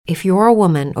If you're a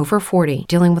woman over 40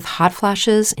 dealing with hot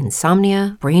flashes,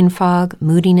 insomnia, brain fog,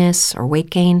 moodiness, or weight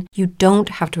gain, you don't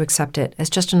have to accept it as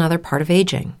just another part of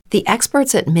aging. The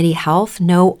experts at MIDI Health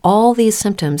know all these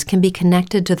symptoms can be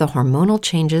connected to the hormonal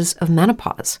changes of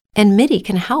menopause. And MIDI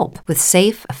can help with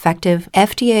safe, effective,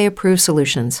 FDA-approved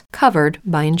solutions covered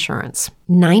by insurance.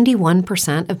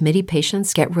 91% of MIDI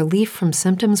patients get relief from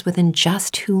symptoms within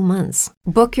just 2 months.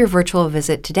 Book your virtual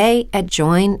visit today at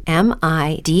joinmidi.com.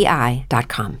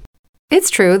 It's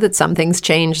true that some things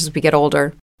change as we get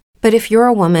older. But if you're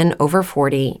a woman over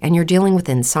 40 and you're dealing with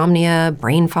insomnia,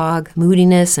 brain fog,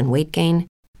 moodiness, and weight gain,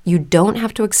 you don't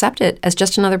have to accept it as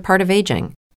just another part of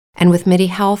aging. And with MIDI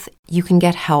Health, you can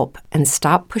get help and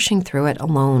stop pushing through it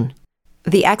alone.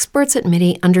 The experts at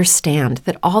MIDI understand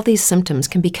that all these symptoms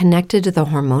can be connected to the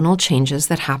hormonal changes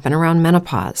that happen around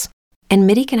menopause, and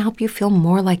MIDI can help you feel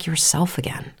more like yourself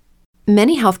again.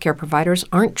 Many healthcare providers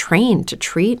aren't trained to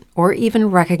treat or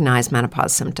even recognize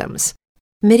menopause symptoms.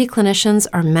 MIDI clinicians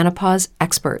are menopause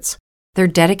experts. They're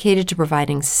dedicated to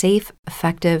providing safe,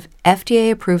 effective,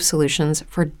 FDA-approved solutions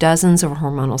for dozens of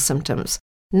hormonal symptoms,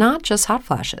 not just hot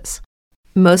flashes.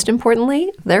 Most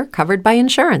importantly, they're covered by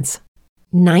insurance.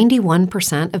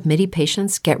 91% of MIDI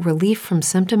patients get relief from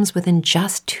symptoms within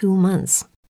just 2 months.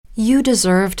 You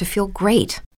deserve to feel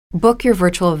great. Book your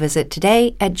virtual visit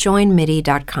today at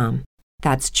joinmidi.com.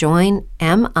 That's joinmidi.com.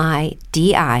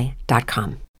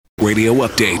 Radio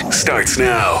update starts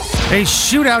now. A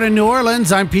shootout in New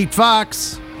Orleans. I'm Pete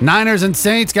Fox. Niners and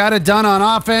Saints got it done on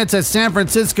offense as San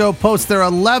Francisco posts their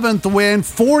 11th win,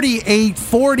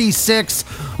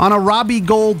 48-46 on a Robbie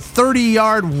Gould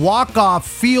 30-yard walk-off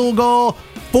field goal.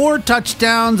 4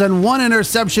 touchdowns and 1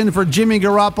 interception for Jimmy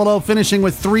Garoppolo, finishing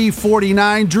with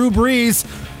 349. Drew Brees,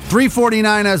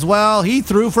 349 as well. He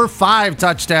threw for 5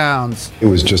 touchdowns. It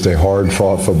was just a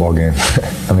hard-fought football game.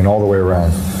 I mean, all the way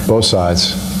around. Both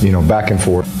sides, back and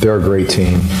forth. They're a great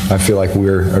team. I feel like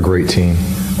we're a great team.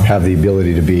 Have the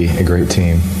ability to be a great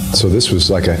team. So this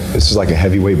is like a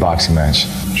heavyweight boxing match.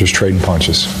 Just trading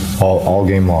punches all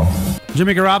game long.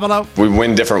 Jimmy Garoppolo. We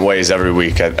win different ways every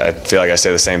week. I feel like I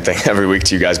say the same thing every week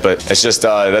to you guys, but it's just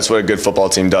that's what a good football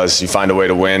team does. You find a way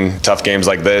to win tough games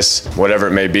like this, whatever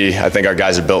it may be. I think our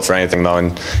guys are built for anything, though,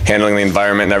 and handling the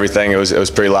environment and everything, it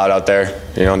was pretty loud out there,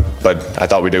 but I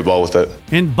thought we did well with it.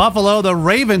 In Buffalo, the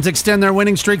Ravens extend their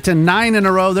winning streak to 9 in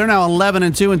a row. They're now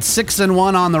 11-2 and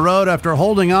 6-1 on the road after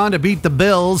holding on to beat the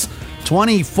Bills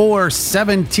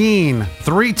 24-17.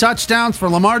 3 touchdowns for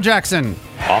Lamar Jackson.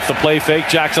 Off the play fake,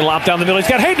 Jackson lopped down the middle. He's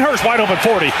got Hayden Hurst wide open,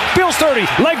 40. Bills 30,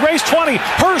 leg race 20.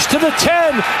 Hurst to the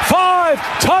 10, 5,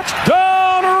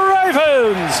 touchdown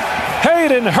Ravens!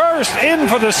 Hayden Hurst in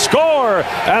for the score,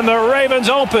 and the Ravens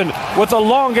open with the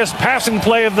longest passing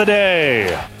play of the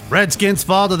day. Redskins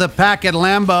fall to the Pack at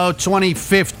Lambeau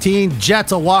 2015.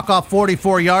 Jets a walk-off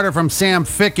 44-yarder from Sam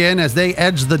Ficken as they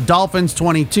edge the Dolphins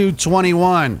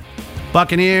 22-21.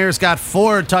 Buccaneers got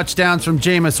 4 touchdowns from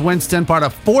Jameis Winston, part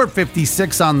of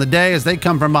 456 on the day as they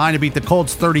come from behind to beat the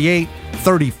Colts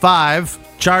 38-35.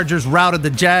 Chargers routed the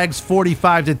Jags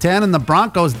 45-10, and the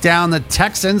Broncos down the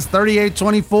Texans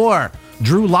 38-24.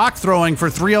 Drew Lock throwing for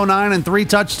 309 and 3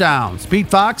 touchdowns. Pete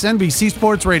Fox, NBC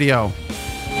Sports Radio.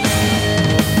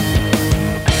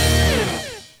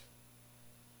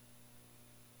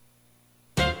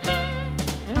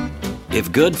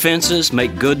 If good fences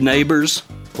make good neighbors,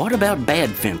 what about bad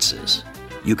fences?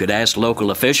 You could ask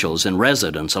local officials and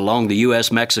residents along the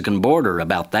U.S.-Mexican border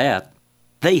about that.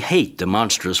 They hate the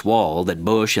monstrous wall that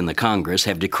Bush and the Congress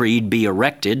have decreed be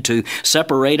erected to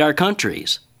separate our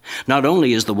countries. Not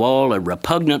only is the wall a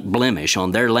repugnant blemish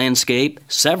on their landscape,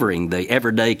 severing the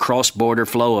everyday cross-border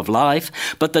flow of life,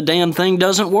 but the damn thing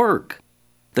doesn't work.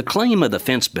 The claim of the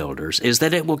fence builders is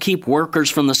that it will keep workers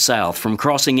from the South from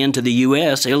crossing into the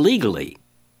U.S. illegally.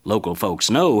 Local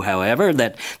folks know, however,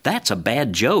 that that's a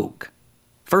bad joke.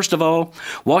 First of all,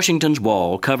 Washington's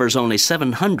wall covers only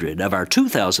 700 of our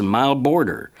 2,000-mile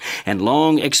border, and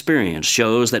long experience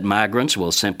shows that migrants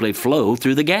will simply flow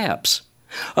through the gaps.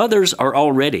 Others are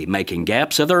already making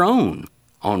gaps of their own.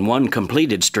 On one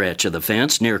completed stretch of the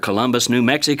fence near Columbus, New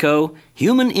Mexico,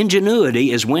 human ingenuity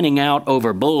is winning out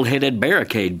over bull-headed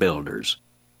barricade builders.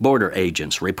 Border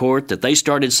agents report that they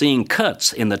started seeing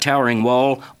cuts in the towering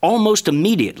wall almost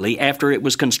immediately after it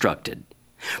was constructed.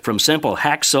 From simple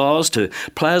hacksaws to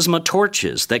plasma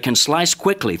torches that can slice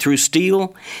quickly through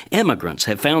steel, immigrants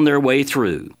have found their way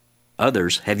through.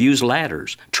 Others have used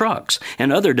ladders, trucks,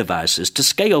 and other devices to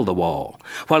scale the wall,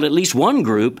 while at least one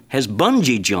group has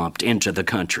bungee jumped into the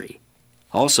country.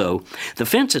 Also, the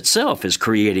fence itself is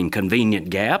creating convenient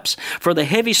gaps, for the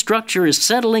heavy structure is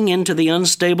settling into the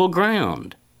unstable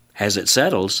ground. As it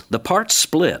settles, the parts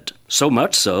split, so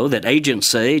much so that agents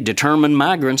say determined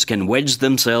migrants can wedge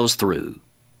themselves through.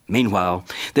 Meanwhile,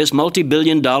 this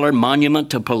multi-billion-dollar monument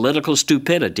to political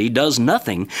stupidity does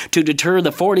nothing to deter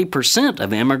the 40%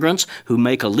 of immigrants who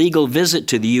make a legal visit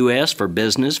to the U.S. for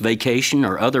business, vacation,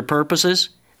 or other purposes,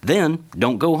 then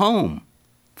don't go home.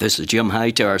 This is Jim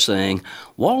Hightower saying,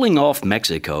 walling off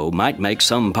Mexico might make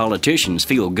some politicians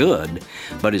feel good,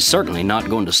 but it's certainly not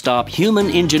going to stop human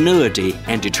ingenuity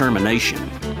and determination.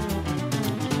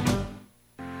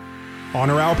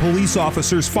 Honor our police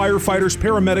officers, firefighters,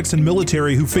 paramedics, and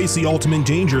military who face the ultimate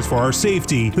dangers for our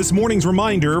safety. This morning's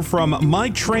reminder from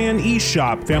MyTran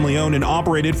eShop, family owned and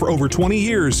operated for over 20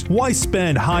 years. Why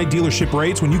spend high dealership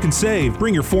rates when you can save?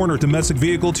 Bring your foreign or domestic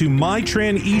vehicle to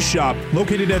MyTran eShop,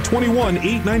 located at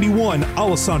 21891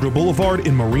 Alessandro Boulevard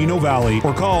in Moreno Valley,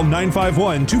 or call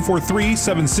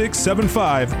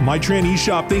 951-243-7675. MyTran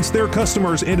eShop thanks their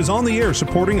customers and is on the air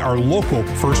supporting our local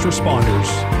first responders.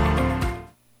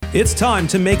 It's time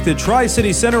to make the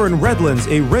Tri-City Center in Redlands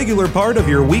a regular part of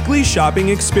your weekly shopping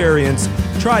experience.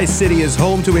 Tri-City is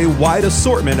home to a wide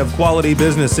assortment of quality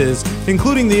businesses,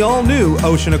 including the all-new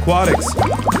Ocean Aquatics.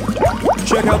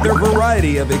 Check out their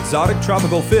variety of exotic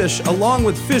tropical fish, along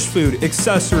with fish food,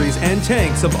 accessories, and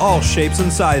tanks of all shapes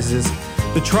and sizes.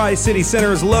 The Tri-City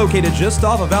Center is located just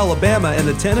off of Alabama and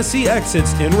the Tennessee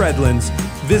exits in Redlands.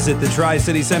 Visit the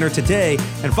Tri-City Center today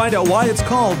and find out why it's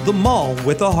called the Mall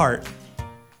with a Heart.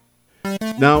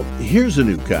 Now, here's a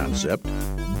new concept,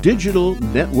 digital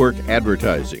network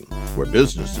advertising, where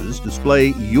businesses display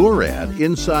your ad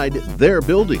inside their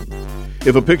building.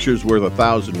 If a picture's worth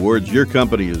 1,000 words, your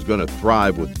company is going to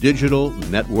thrive with digital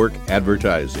network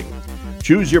advertising.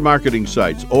 Choose your marketing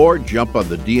sites or jump on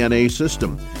the DNA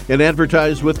system and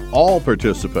advertise with all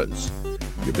participants.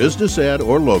 Your business ad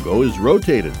or logo is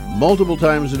rotated multiple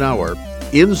times an hour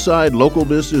inside local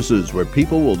businesses where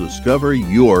people will discover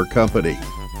your company.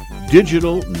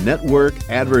 Digital network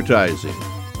advertising,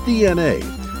 DNA,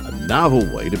 a novel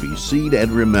way to be seen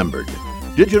and remembered.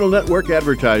 Digital network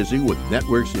advertising with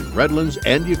networks in Redlands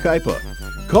and Yucaipa.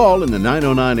 Call in the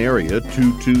 909 area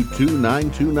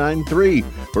 222-9293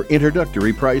 for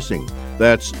introductory pricing.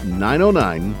 That's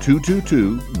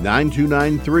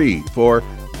 909-222-9293 for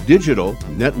digital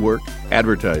network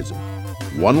advertising.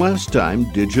 One last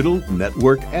time, digital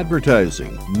network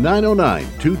advertising,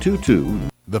 909-222.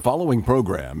 The following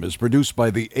program is produced by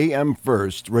the AM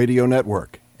First Radio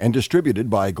Network and distributed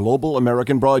by Global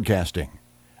American Broadcasting,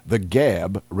 the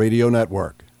GAB Radio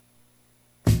Network.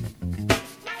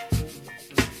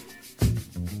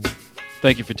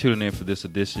 Thank you for tuning in for this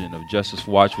edition of Justice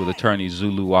Watch with Attorney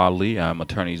Zulu Ali. I'm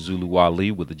Attorney Zulu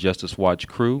Ali with the Justice Watch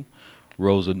crew.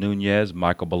 Rosa Nunez,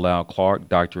 Michael Bilal Clark,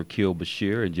 Dr. Akil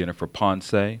Bashir, and Jennifer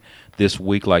Ponce. This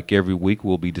week, like every week,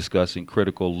 we'll be discussing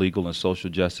critical legal and social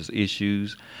justice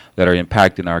issues that are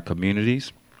impacting our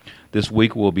communities. This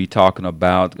week, we'll be talking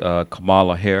about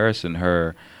Kamala Harris and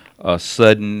her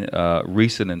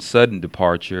recent and sudden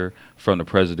departure from the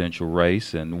presidential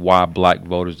race and why black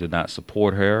voters did not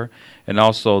support her, and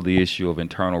also the issue of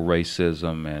internal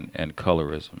racism and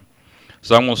colorism.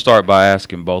 So I'm going to start by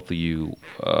asking both of you,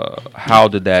 how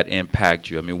did that impact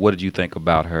you? I mean, what did you think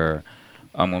about her?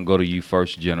 I'm going to go to you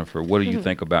first, Jennifer. What do you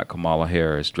think about Kamala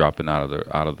Harris dropping out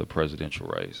of the presidential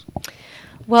race?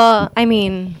 Well, I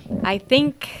mean, I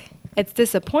think it's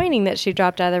disappointing that she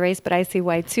dropped out of the race, but I see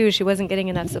why, too. She wasn't getting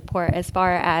enough support as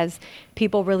far as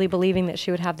people really believing that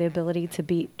she would have the ability to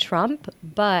beat Trump.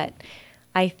 But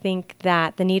I think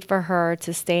that the need for her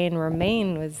to stay and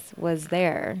remain was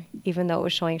there, even though it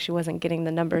was showing she wasn't getting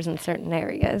the numbers in certain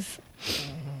areas.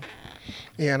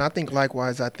 Yeah, and I think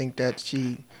likewise, I think that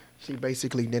she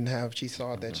basically she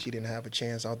saw that she didn't have a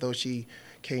chance, although she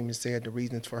came and said the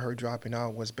reasons for her dropping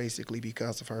out was basically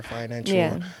because of her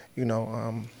financial,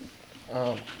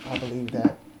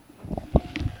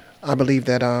 I believe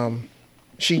that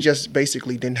she just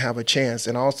basically didn't have a chance.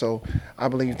 And also, I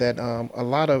believe that a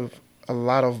lot of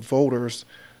voters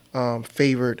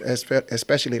favored,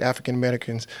 especially African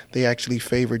Americans, they actually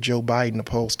favored Joe Biden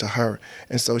opposed to her.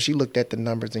 And so she looked at the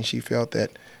numbers and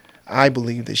I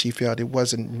believe that she felt it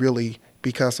wasn't really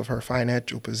because of her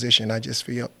financial position. I just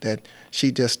feel that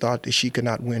she just thought that she could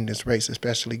not win this race,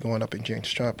 especially going up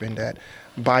against Trump, and that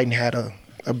Biden had a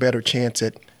better chance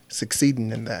at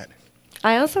succeeding in that.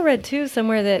 I also read, too,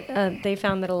 somewhere that they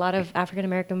found that a lot of African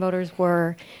American voters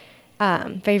were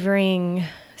favoring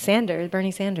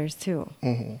Bernie Sanders, too.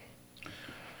 Mm-hmm.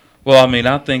 Well, I mean,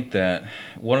 I think that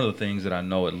one of the things that I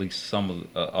know, at least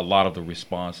a lot of the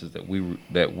responses that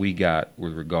we got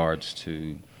with regards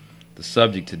to the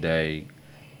subject today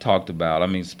talked about. I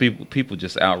mean, people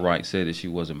just outright said that she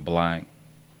wasn't black.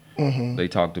 They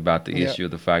talked about the issue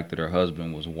of the fact that her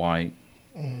husband was white.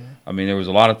 I mean, there was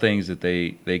a lot of things that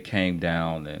they came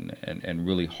down and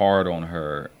really hard on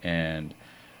her. And,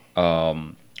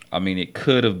 I mean, it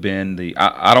could have been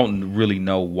I don't really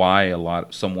know why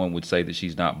someone would say that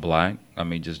she's not black. I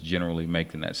mean, just generally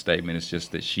making that statement. It's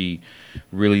just that she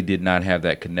really did not have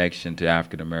that connection to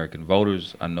African-American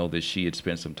voters. I know that she had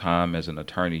spent some time as an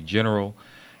attorney general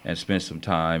and spent some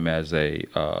time as a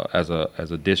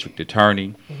district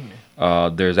attorney.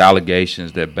 There's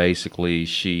allegations that basically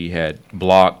she had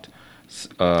blocked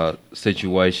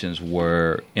situations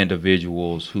where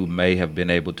individuals who may have been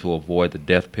able to avoid the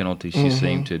death penalty, she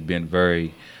seemed to have been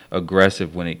very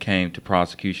aggressive when it came to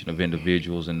prosecution of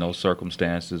individuals in those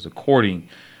circumstances, according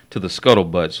to the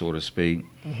scuttlebutt, so to speak.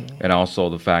 And also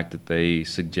the fact that they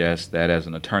suggest that as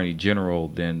an attorney general,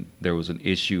 then there was an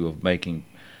issue of making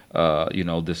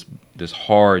this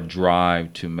hard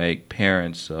drive to make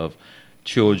parents of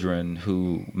children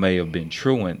who may have been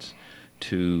truants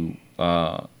to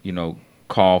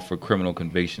call for criminal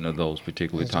conviction of those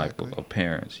particular type of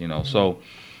parents. So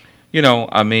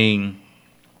I mean,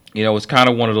 it's kind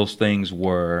of one of those things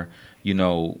where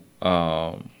is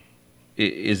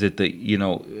it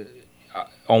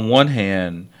on one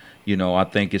hand, I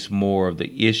think it's more of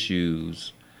the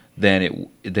issues than it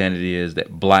is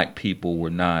that black people were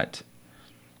not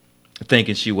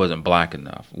thinking she wasn't black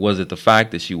enough. Was it the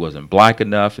fact that she wasn't black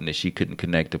enough and that she couldn't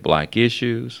connect to black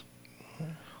issues?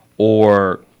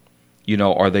 Or,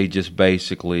 are they just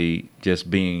basically just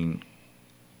being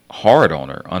hard on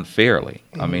her unfairly?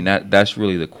 I mean, that's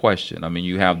really the question. I mean,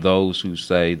 you have those who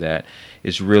say that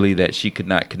it's really that she could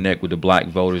not connect with the black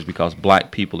voters because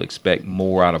black people expect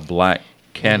more out of black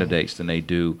candidates than they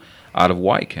do out of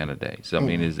white candidates. I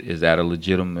mean, is that a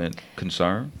legitimate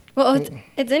concern? Well,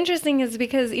 it's interesting is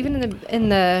because even in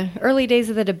the early days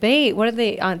of the debate, what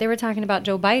they were talking about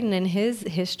Joe Biden and his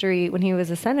history when he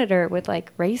was a senator with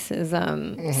like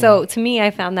racism. So to me, I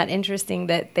found that interesting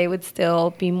that they would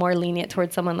still be more lenient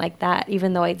towards someone like that,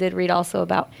 even though I did read also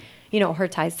about, her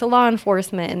ties to law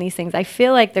enforcement and these things. I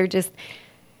feel like they're just,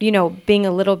 being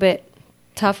a little bit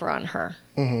tougher on her.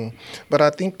 But I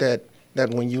think that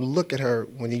when you look at her,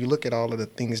 when you look at all of the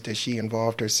things that she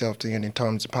involved herself in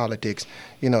terms of politics,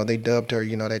 they dubbed her,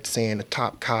 that saying the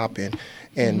top cop and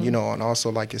and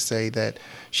also like to say that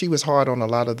she was hard on a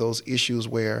lot of those issues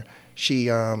where she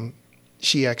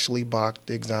actually blocked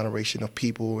the exoneration of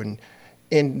people and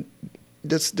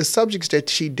the subjects that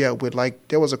she dealt with. Like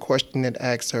there was a question that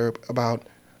asked her about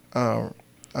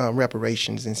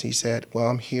reparations, and she said, well,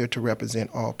 I'm here to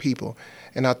represent all people.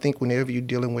 And I think whenever you're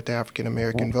dealing with the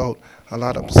African-American vote,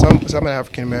 some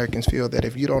African-Americans feel that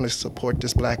if you don't support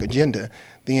this black agenda,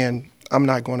 then I'm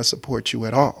not going to support you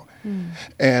at all.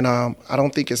 And I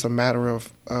don't think it's a matter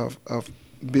of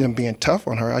them being tough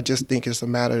on her. I just think it's a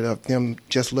matter of them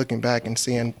just looking back and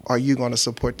saying, are you going to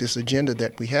support this agenda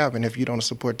that we have? And if you don't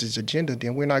support this agenda,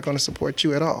 then we're not going to support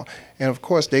you at all. And of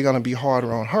course, they're going to be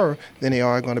harder on her than they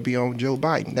are going to be on Joe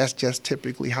Biden. That's just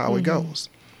typically how it goes.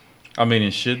 I mean,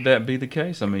 and should that be the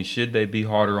case? I mean, should they be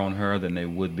harder on her than they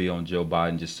would be on Joe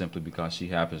Biden just simply because she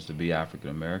happens to be African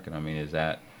American? I mean, is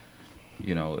that,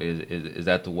 is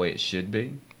that the way it should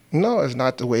be? No, it's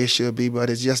not the way it should be, but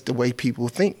it's just the way people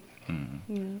think.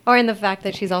 Or in the fact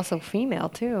that she's also female,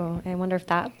 too. I wonder if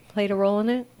that played a role in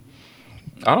it.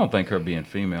 I don't think her being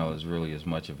female is really as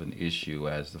much of an issue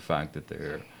as the fact that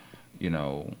they're,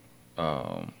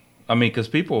 I mean, because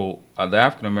people, the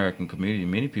African-American community,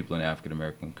 many people in the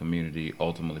African-American community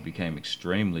ultimately became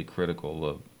extremely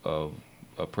critical of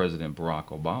President Barack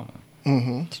Obama.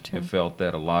 And felt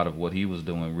that a lot of what he was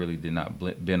doing really did not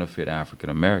benefit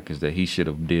African-Americans, that he should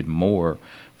have did more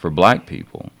for black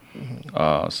people.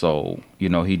 So,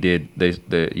 he did,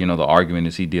 the argument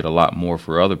is he did a lot more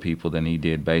for other people than he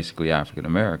did basically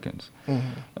African-Americans.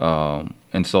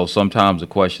 And so sometimes the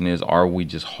question is, are we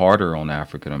just harder on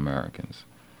African-Americans?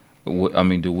 I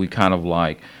mean, do we kind of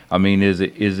is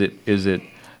it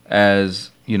as,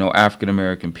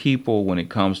 African-American people when it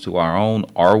comes to our own,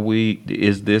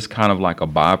 is this kind of like a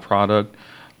byproduct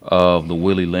of the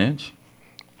Willie Lynch?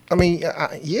 I mean,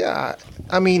 yeah.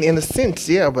 I mean, in a sense,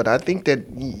 yeah, but I think that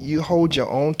you hold your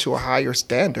own to a higher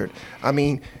standard. I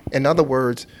mean, in other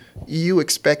words, you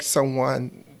expect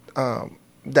someone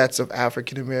that's of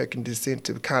African-American descent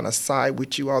to kind of side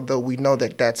with you, although we know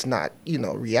that that's not,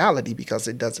 reality because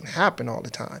it doesn't happen all the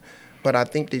time. But I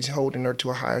think they're holding her to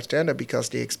a higher standard because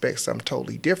they expect something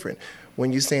totally different.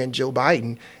 When you're saying Joe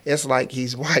Biden, it's like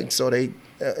he's white, so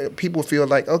people feel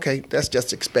like, okay, that's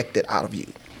just expected out of you.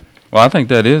 Well, I think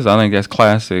that's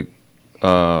classic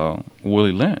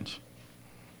Willie Lynch.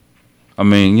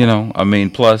 I mean,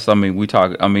 plus, we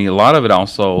talk, a lot of it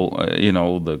also,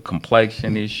 the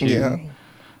complexion issue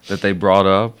that they brought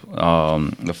up,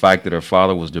 the fact that her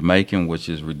father was Jamaican, which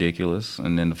is ridiculous,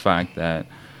 and then the fact that,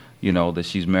 that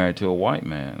she's married to a white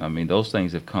man. I mean, those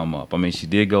things have come up. I mean, she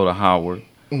did go to Howard,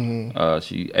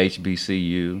 she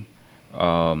HBCU,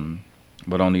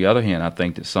 but on the other hand, I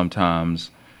think that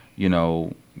sometimes,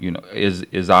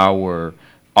 is our,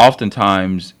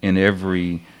 oftentimes in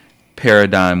every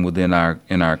paradigm within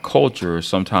our culture,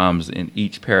 sometimes in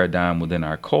each paradigm within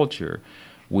our culture,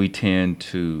 we tend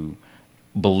to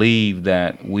believe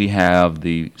that we have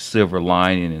the silver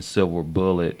lining and silver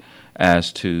bullet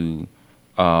as to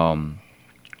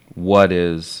what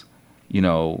is,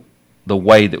 the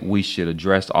way that we should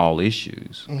address all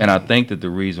issues. And I think that the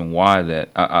reason why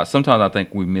that, sometimes I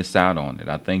think we miss out on it.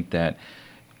 I think that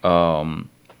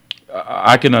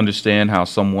I can understand how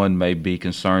someone may be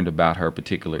concerned about her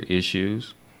particular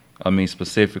issues. I mean,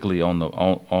 specifically on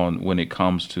when it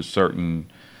comes to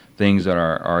certain things that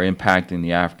are impacting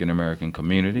the African American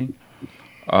community,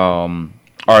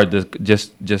 or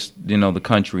just the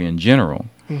country in general.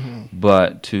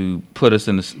 But to put us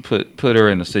in put her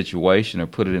in a situation, or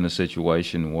put it in a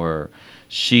situation where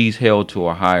she's held to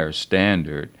a higher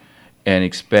standard and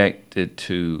expected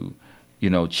to,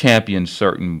 champion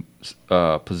certain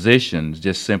positions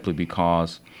just simply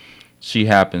because she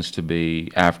happens to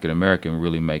be African American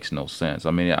really makes no sense.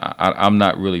 I mean, I'm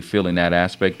not really feeling that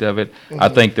aspect of it. I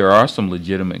think there are some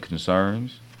legitimate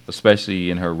concerns, especially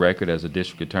in her record as a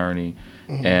district attorney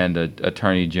and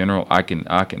attorney general. I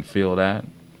can feel that.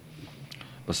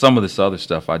 But some of this other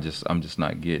stuff, I'm just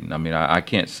not getting. I mean, I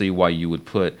can't see why you would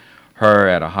put her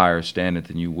at a higher standard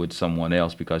than you would someone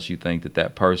else, because you think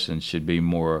that person should be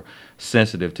more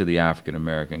sensitive to the African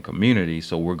American community.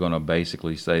 So we're going to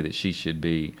basically say that she should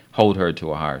hold her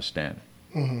to a higher standard.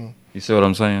 You see what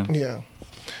I'm saying? Yeah.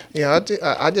 Yeah,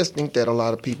 I just think that a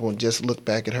lot of people just look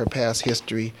back at her past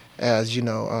history as,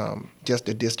 just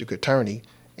a district attorney,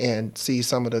 and see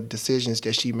some of the decisions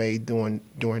that she made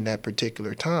during that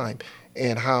particular time,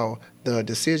 and how the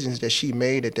decisions that she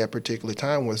made at that particular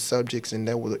time was subjects, and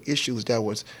there were issues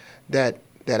that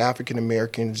African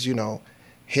Americans,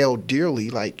 held dearly.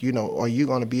 Like, are you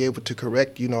going to be able to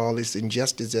correct, all this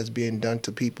injustice that's being done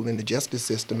to people in the justice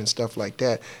system and stuff like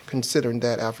that, considering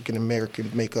that African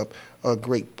Americans make up a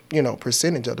great,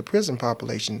 percentage of the prison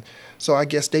population. So I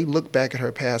guess they look back at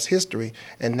her past history,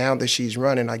 and now that she's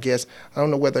running, I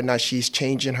don't know whether or not she's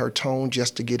changing her tone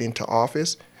just to get into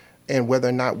office, and whether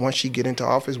or not once she get into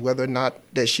office, whether or not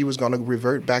that she was going to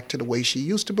revert back to the way she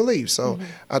used to believe. So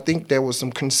I think there was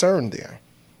some concern there.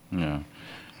 Yeah.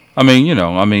 I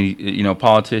mean,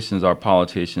 politicians are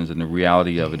politicians, and the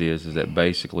reality of it is that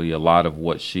basically a lot of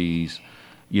what she's,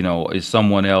 is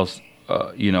someone else,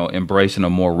 embracing a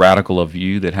more radical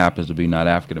view that happens to be not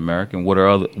African American. What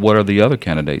are the other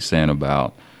candidates saying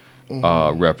about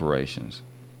reparations?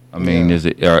 I mean, is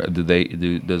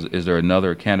there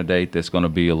another candidate that's going to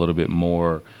be a little bit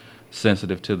more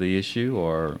sensitive to the issue,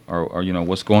 or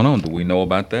what's going on? Do we know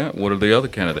about that? What are the other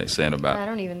candidates saying about it? I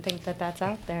don't even think that's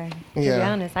out there, to be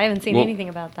honest. I haven't seen anything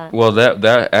about that. Well,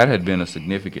 that had been a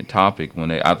significant topic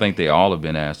when I think they all have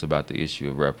been asked about the issue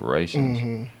of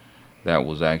reparations. That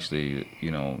was actually,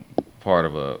 part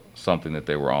of something that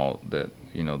they were all,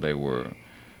 they were,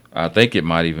 I think it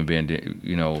might even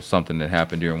been, something that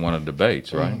happened during one of the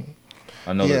debates, right?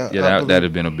 I know that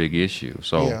had been a big issue.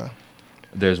 So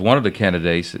there's one of the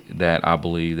candidates that I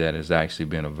believe that has actually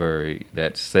been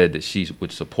that said that she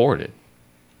would support it,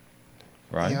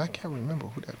 right? Yeah, I can't remember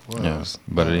who that was. Yeah,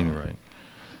 but at any rate.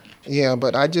 Yeah,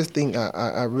 but I just think,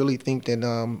 I really think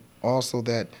that also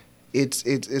that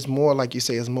it's more, like you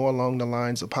say, it's more along the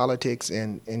lines of politics,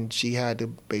 and she had to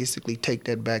basically take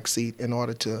that back seat in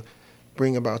order to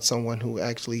bring about someone who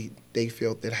actually they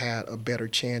felt that had a better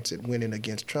chance at winning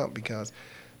against Trump. Because,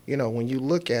 when you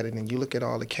look at it and you look at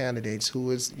all the candidates, who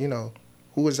is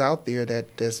out there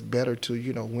that's better to,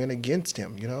 win against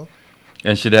him,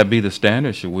 And should that be the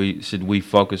standard? Should we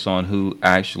focus on who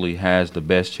actually has the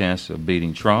best chance of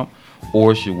beating Trump,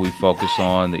 or should we focus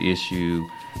on the issue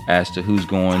as to who's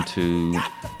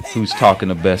talking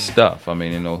the best stuff? I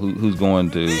mean, who's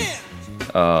going to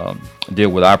deal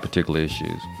with our particular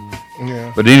issues?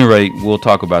 Yeah. But at any rate, we'll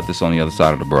talk about this on the other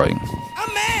side of the break.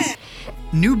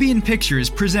 Nubian Pictures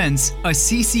presents a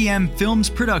CCM Films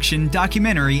production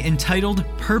documentary entitled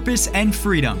Purpose and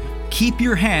Freedom. Keep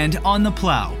your hand on the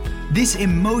plow. This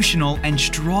emotional and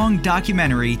strong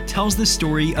documentary tells the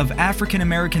story of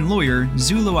African-American lawyer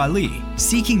Zulu Ali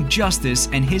seeking justice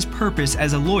and his purpose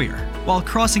as a lawyer, while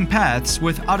crossing paths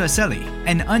with Araceli,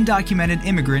 an undocumented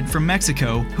immigrant from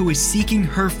Mexico who is seeking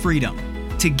her freedom.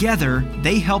 Together,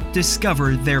 they help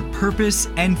discover their purpose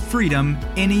and freedom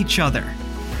in each other.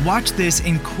 Watch this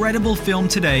incredible film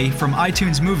today from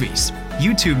iTunes Movies,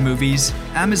 YouTube Movies,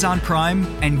 Amazon Prime,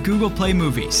 and Google Play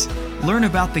Movies. Learn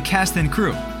about the cast and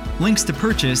crew, links to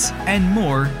purchase, and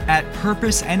more at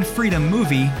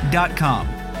purposeandfreedommovie.com.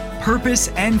 Purpose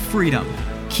and Freedom.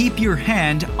 Keep your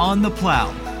hand on the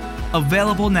plow.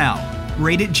 Available now.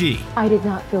 Rated G. I did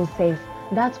not feel safe.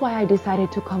 That's why I decided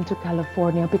to come to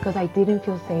California, because I didn't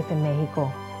feel safe in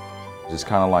Mexico. It's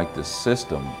kind of like the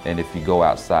system, and if you go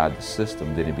outside the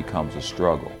system, then it becomes a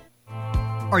struggle.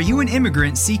 Are you an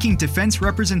immigrant seeking defense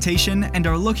representation and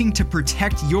are looking to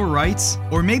protect your rights?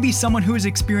 Or maybe someone who is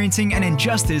experiencing an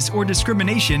injustice or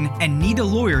discrimination and need a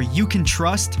lawyer you can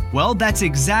trust? Well, that's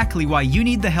exactly why you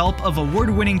need the help of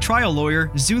award-winning trial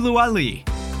lawyer Zulu Ali.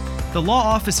 The law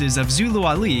offices of Zulu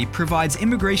Ali provides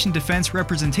immigration defense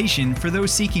representation for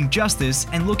those seeking justice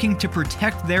and looking to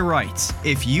protect their rights.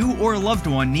 If you or a loved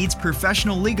one needs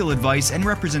professional legal advice and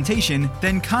representation,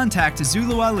 then contact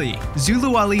Zulu Ali.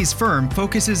 Zulu Ali's firm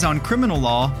focuses on criminal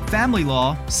law, family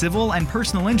law, civil and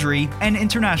personal injury, and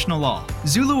international law.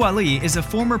 Zulu Ali is a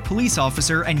former police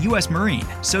officer and U.S. Marine,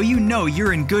 so you know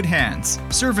you're in good hands,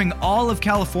 serving all of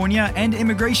California and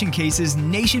immigration cases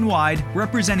nationwide,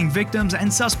 representing victims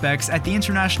and suspects at the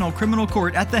International Criminal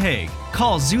Court at The Hague.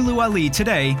 Call Zulu Ali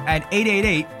today at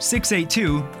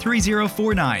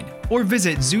 888-682-3049 or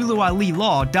visit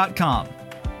ZuluAliLaw.com.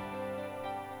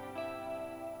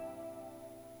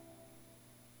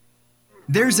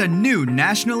 There's a new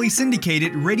nationally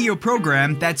syndicated radio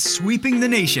program that's sweeping the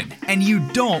nation, and you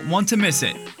don't want to miss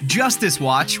it. Justice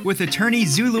Watch with attorney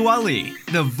Zulu Ali,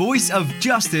 the voice of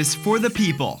justice for the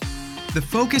people. The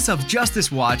focus of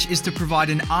Justice Watch is to provide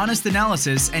an honest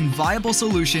analysis and viable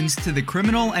solutions to the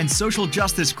criminal and social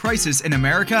justice crisis in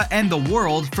America and the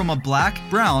world from a black,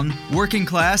 brown, working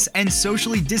class, and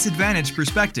socially disadvantaged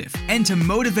perspective, and to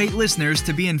motivate listeners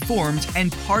to be informed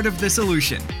and part of the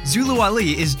solution. Zulu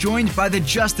Ali is joined by the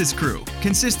Justice Crew,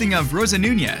 consisting of Rosa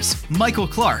Nunez, Michael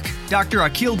Clark, Dr.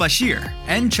 Akil Bashir,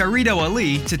 and Charito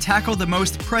Ali to tackle the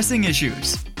most pressing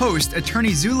issues. Host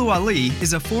attorney Zulu Ali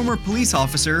is a former police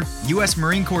officer, U.S.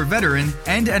 Marine Corps veteran,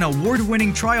 and an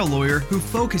award-winning trial lawyer who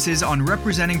focuses on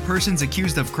representing persons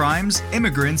accused of crimes,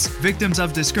 immigrants, victims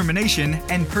of discrimination,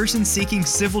 and persons seeking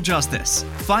civil justice.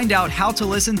 Find out how to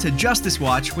listen to Justice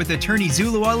Watch with attorney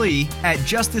Zulu Ali at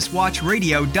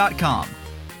justicewatchradio.com.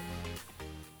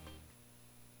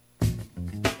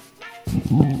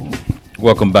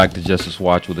 Welcome back to Justice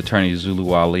Watch with attorney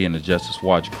Zulu Ali and the Justice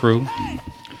Watch crew.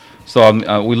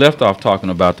 So we left off talking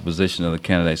about the position of the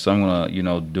candidate. So I'm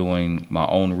gonna, doing my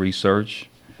own research.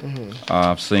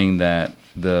 I've seen that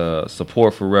the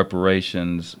support for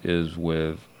reparations is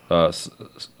with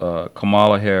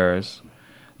Kamala Harris,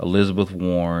 Elizabeth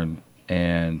Warren,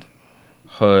 and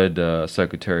HUD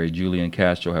Secretary Julian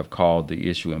Castro have called the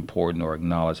issue important or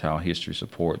acknowledge how history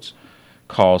supports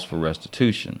calls for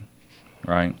restitution,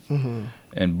 right?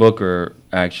 And Booker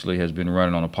actually has been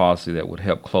running on a policy that would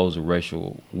help close the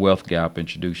racial wealth gap,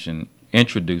 introducing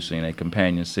a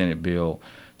companion Senate bill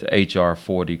to H.R.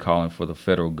 40 calling for the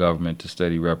federal government to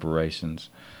study reparations.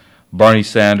 Bernie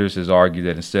Sanders has argued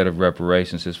that instead of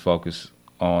reparations, his focus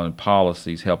on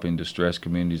policies helping distressed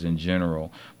communities in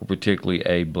general,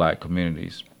 particularly black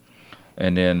communities.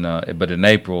 And then, but in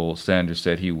April, Sanders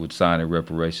said he would sign a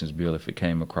reparations bill if it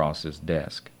came across his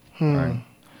desk, right?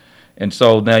 And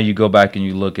so now you go back and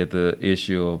you look at the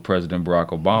issue of President Barack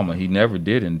Obama. He never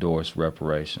did endorse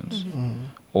reparations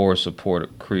or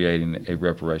support creating a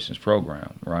reparations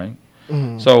program, right?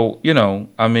 So,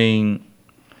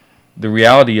 the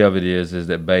reality of it is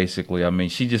that basically,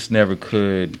 she just never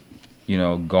could,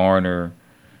 garner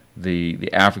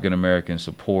the African American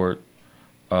support.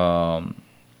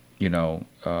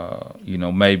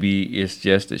 Maybe it's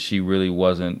just that she really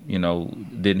wasn't,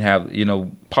 didn't have,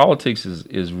 politics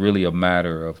is really a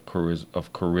matter of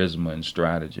charisma and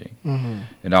strategy.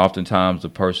 And oftentimes the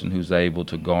person who's able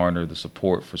to garner the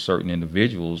support for certain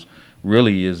individuals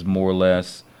really is more or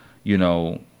less,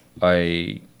 a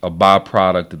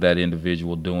byproduct of that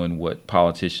individual doing what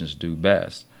politicians do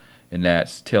best. And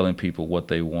that's telling people what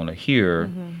they want to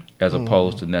hear as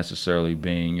opposed to necessarily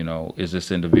being, is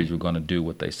this individual going to do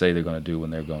what they say they're going to do when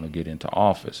they're going to get into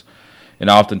office? And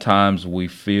oftentimes we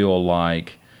feel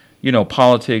like,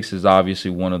 politics is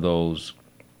obviously one of those.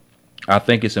 I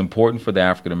think it's important for the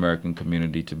African American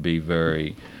community to be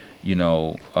very,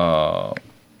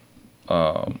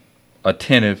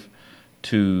 attentive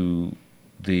to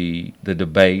the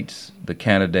debates, the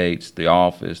candidates, the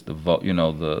office, the vote,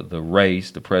 the race,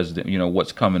 the president,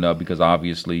 what's coming up, because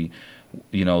obviously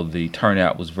the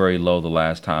turnout was very low the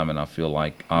last time, and I feel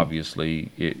like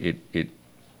obviously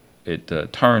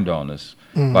it turned on us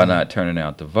by not turning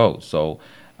out to vote. So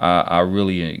I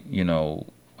really,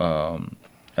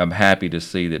 I'm happy to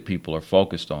see that people are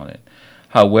focused on it.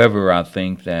 However, I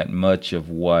think that much of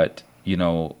what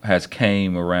has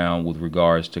came around with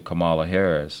regards to Kamala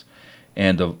Harris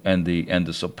and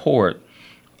the support,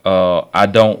 I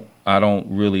don't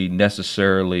really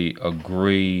necessarily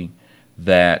agree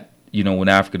that when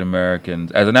African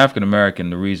Americans, as an African American,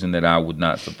 the reason that I would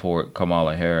not support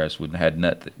Kamala Harris would have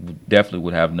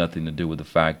nothing to do with the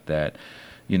fact that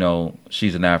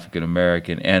she's an African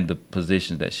American and the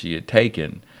positions that she had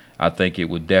taken. I think it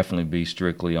would definitely be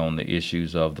strictly on the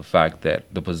issues of the fact that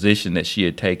the position that she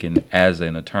had taken as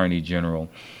an attorney general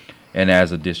and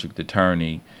as a district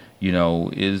attorney,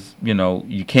 is,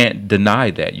 you can't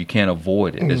deny that. You can't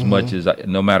avoid it. As much as,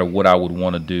 no matter what I would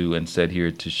want to do and sit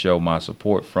here to show my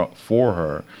support for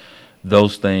her,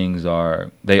 those things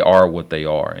are what they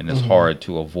are, and it's hard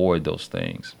to avoid those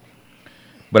things.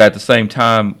 But at the same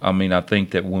time, I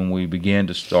think that when we begin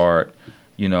to start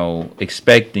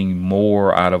expecting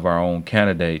more out of our own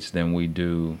candidates than we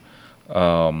do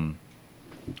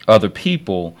other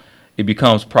people, it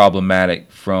becomes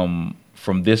problematic from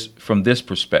this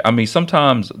perspective.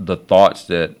 Sometimes the thoughts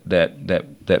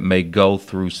that may go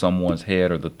through someone's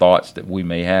head, or the thoughts that we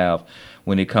may have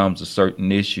when it comes to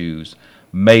certain issues,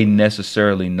 may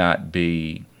necessarily not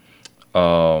be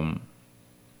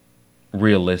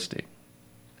realistic.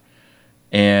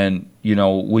 And,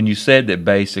 when you said that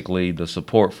basically the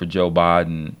support for Joe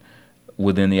Biden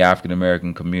within the African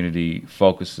American community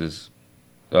focuses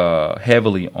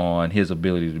heavily on his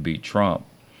ability to beat Trump,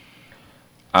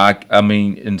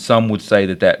 and some would say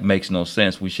that makes no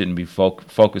sense. We shouldn't be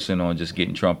focusing on just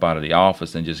getting Trump out of the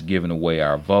office and just giving away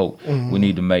our vote. We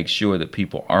need to make sure that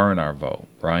people earn our vote,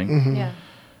 right? Yeah.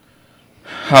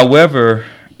 However,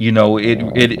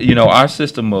 our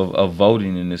system of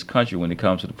voting in this country when it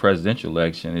comes to the presidential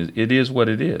election is what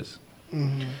it is.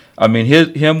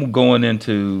 Him going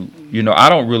into, I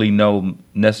don't really know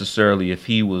necessarily if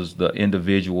he was the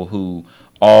individual who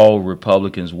all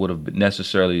Republicans would have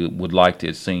like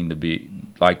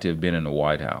to have been in the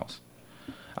White House.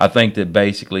 I think that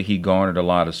basically he garnered a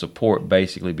lot of support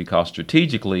basically because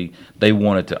strategically they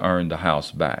wanted to earn the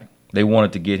House back. They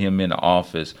wanted to get him into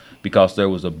office because there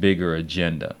was a bigger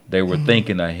agenda. They were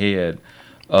thinking ahead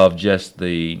of just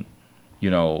the,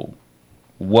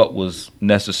 what was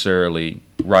necessarily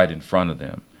right in front of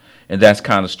them. And that's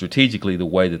kind of strategically the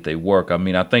way that they work. I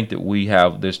think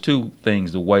that there's two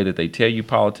things: the way that they tell you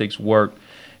politics work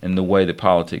and the way that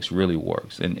politics really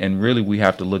works. And really we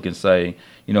have to look and say,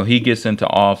 he gets into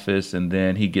office and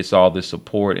then he gets all this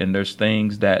support, and there's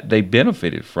things that they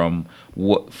benefited from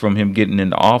him getting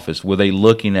into office. Were they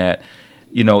looking at,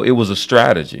 it was a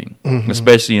strategy,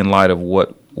 especially in light of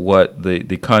what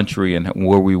the country and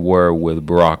where we were with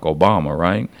Barack Obama,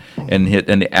 right? And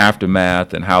the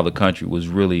aftermath, and how the country was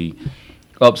really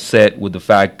upset with the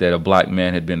fact that a black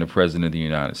man had been the president of the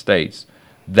United States.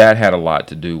 That had a lot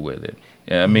to do with it.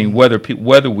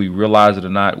 Whether we realize it or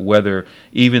not, whether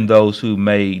even those who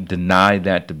may deny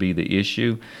that to be the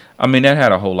issue, that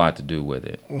had a whole lot to do with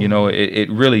it. It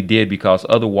really did, because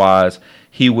otherwise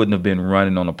he wouldn't have been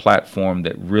running on a platform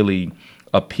that really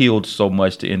appealed so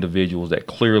much to individuals that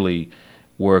clearly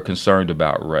were concerned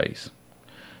about race.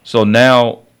 So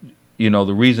now,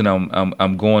 the reason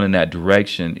I'm going in that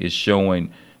direction is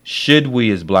showing, should we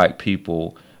as black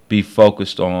people be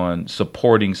focused on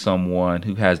supporting someone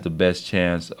who has the best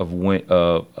chance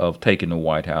of taking the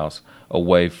White House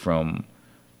away from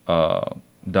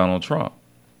Donald Trump?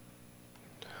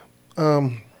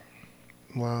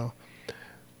 Wow.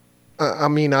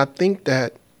 I think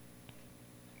that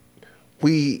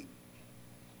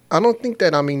I don't think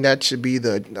that, that should be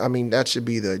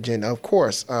the agenda. Of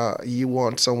course, you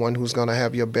want someone who's going to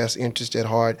have your best interest at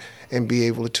heart and be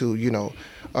able to,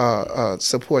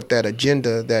 support that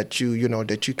agenda that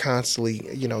you constantly,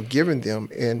 giving them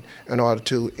in order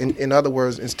to, in other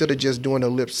words, instead of just doing a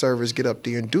lip service, get up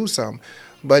there and do something.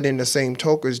 But in the same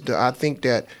token, I think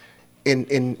that in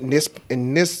this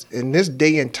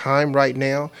day and time right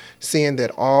now, seeing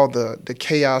that all the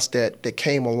chaos that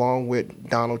came along with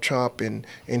Donald Trump and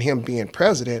him being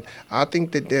president, I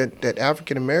think that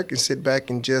African Americans sit back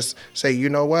and just say, you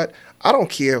know what, I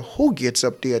don't care who gets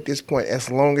up there at this point,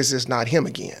 as long as it's not him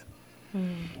again.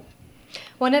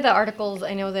 One of the articles,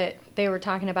 I know that they were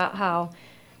talking about how,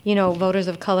 voters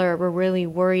of color were really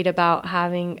worried about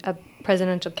having a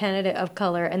presidential candidate of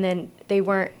color, and then they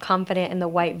weren't confident in the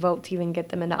white vote to even get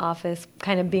them into office,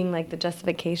 kind of being like the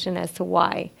justification as to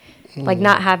why, like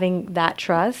not having that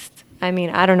trust I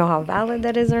mean, I don't know how valid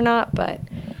that is or not, but.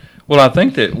 Well, I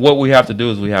think that what we have to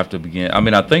do is we have to begin. I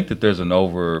mean, I think that there's an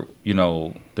overreaching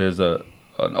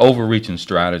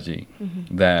strategy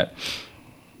that,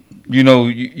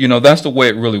 that's the way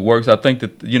it really works. I think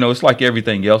that, it's like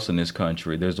everything else in this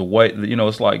country. There's a way,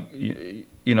 it's like,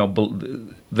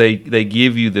 they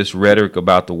give you this rhetoric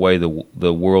about the way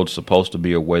the world's supposed to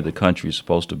be or way the country is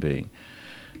supposed to be.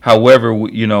 However,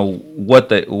 the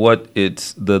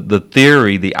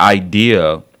theory, the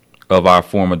idea of our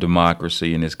form of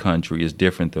democracy in this country is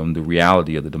different than the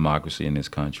reality of the democracy in this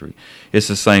country. It's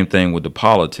the same thing with the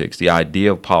politics, the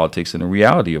idea of politics and the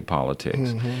reality of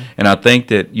politics. And I think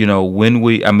that,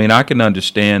 I can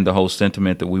understand the whole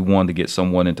sentiment that we want to get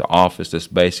someone into office that's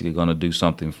basically going to do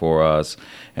something for us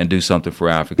and do something for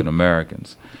African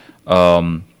Americans.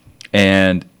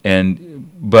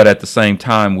 But at the same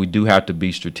time, we do have to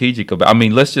be strategic about.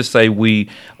 Let's just say we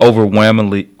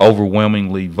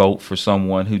overwhelmingly vote for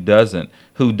someone who doesn't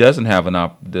have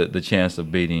the chance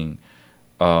of beating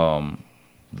Donald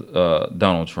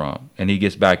Trump, and he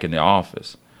gets back in the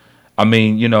office.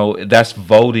 That's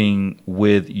voting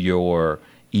with your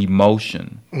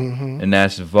emotion, and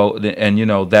that's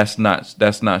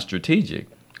that's not strategic.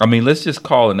 Let's just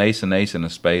call an ace and a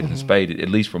spade and a spade, at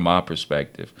least from my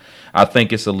perspective. I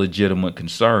think it's a legitimate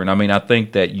concern. I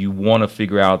think that you want to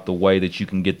figure out the way that you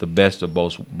can get the best of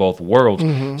both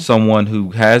worlds. Someone who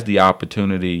has the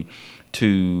opportunity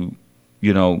to,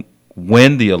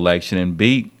 win the election and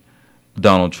beat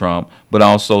Donald Trump, but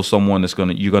also someone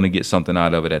you're going to get something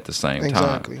out of it at the same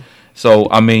time. So,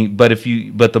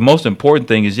 but the most important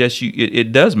thing is, yes,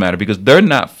 it does matter because they're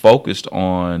not focused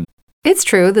on. It's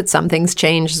true that some things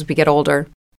change as we get older.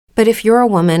 But if you're a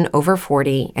woman over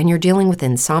 40 and you're dealing with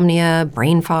insomnia,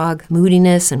 brain fog,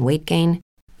 moodiness, and weight gain,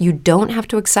 you don't have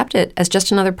to accept it as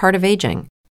just another part of aging.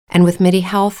 And with MIDI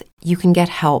Health, you can get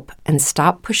help and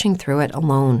stop pushing through it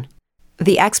alone.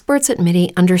 The experts at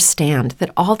MIDI understand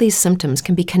that all these symptoms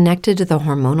can be connected to the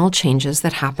hormonal changes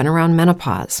that happen around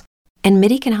menopause. And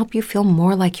MIDI can help you feel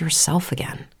more like yourself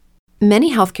again.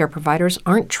 Many healthcare providers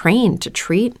aren't trained to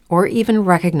treat or even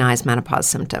recognize menopause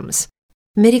symptoms.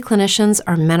 MIDI clinicians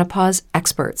are menopause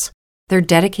experts. They're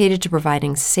dedicated to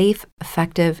providing safe,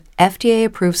 effective,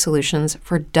 FDA-approved solutions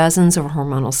for dozens of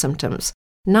hormonal symptoms,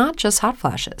 not just hot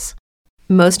flashes.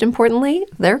 Most importantly,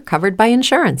 they're covered by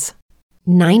insurance.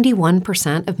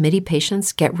 91% of MIDI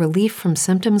patients get relief from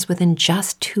symptoms within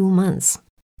just 2 months.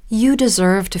 You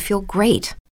deserve to feel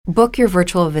great. Book your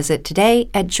virtual visit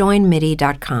today at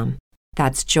joinmidi.com.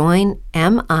 That's joinmidi.com.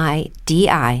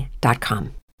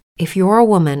 If you're a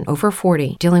woman over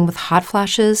 40 dealing with hot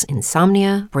flashes,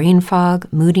 insomnia, brain fog,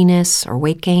 moodiness, or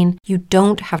weight gain, you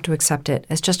don't have to accept it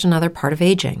as just another part of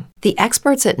aging. The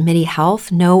experts at MIDI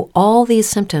Health know all these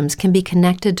symptoms can be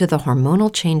connected to the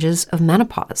hormonal changes of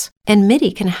menopause, and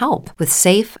MIDI can help with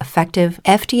safe, effective,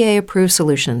 FDA-approved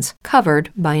solutions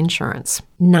covered by insurance.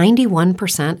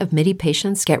 91% of MIDI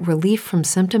patients get relief from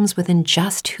symptoms within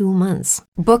just 2 months.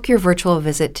 Book your virtual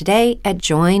visit today at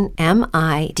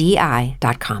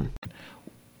joinmidi.com.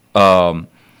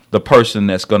 The person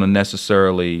that's going to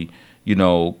necessarily,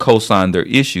 co-sign their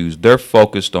issues, they're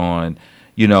focused on,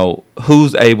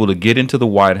 who's able to get into the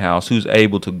White House, who's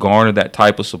able to garner that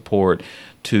type of support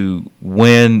to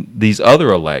win these other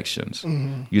elections.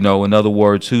 In other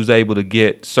words, who's able to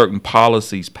get certain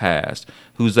policies passed,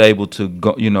 who's able to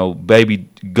go,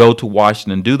 go to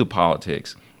Washington and do the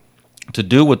politics, to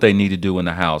do what they need to do in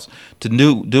the House, to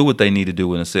do what they need to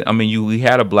do in the Senate. We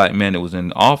had a black man that was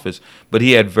in office, but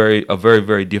he had a very,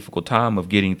 very difficult time of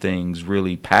getting things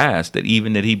really passed that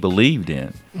he believed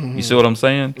in. You see what I'm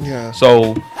saying? Yeah.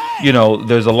 So,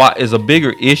 there's a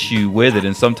bigger issue with it,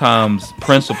 and sometimes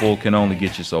principle can only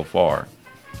get you so far.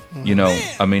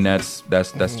 That's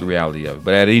the reality of it.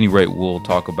 But at any rate, we'll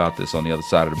talk about this on the other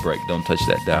side of the break. Don't touch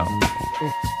that dial.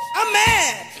 I'm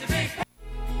mad!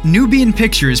 Nubian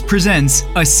Pictures presents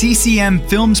a CCM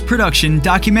Films production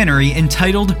documentary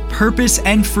entitled Purpose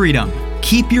and Freedom.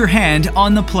 Keep your hand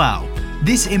on the plow.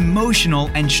 This emotional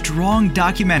and strong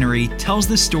documentary tells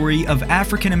the story of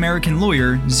African-American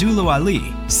lawyer Zulu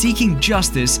Ali seeking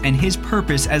justice and his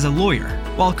purpose as a lawyer,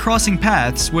 while crossing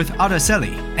paths with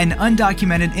Araceli, an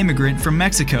undocumented immigrant from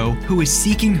Mexico who is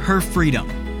seeking her freedom.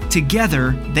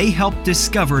 Together, they help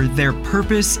discover their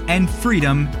purpose and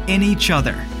freedom in each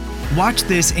other. Watch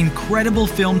this incredible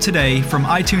film today from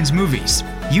iTunes Movies,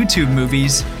 YouTube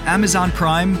Movies, Amazon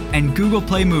Prime, and Google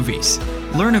Play Movies.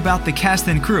 Learn about the cast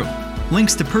and crew,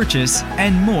 links to purchase,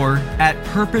 and more at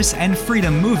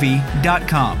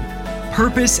purposeandfreedommovie.com.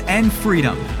 Purpose and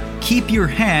Freedom. Keep your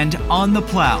hand on the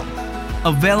plow.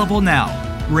 Available now.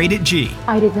 Rated G.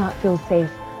 I did not feel safe.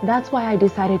 That's why I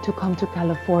decided to come to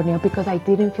California, because I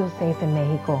didn't feel safe in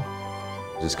Mexico.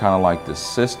 It's kind of like the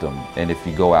system, and if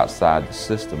you go outside the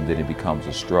system, then it becomes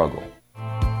a struggle.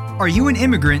 Are you an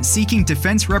immigrant seeking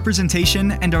defense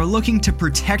representation and are looking to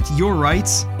protect your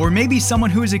rights? Or maybe someone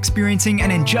who is experiencing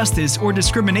an injustice or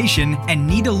discrimination and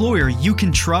need a lawyer you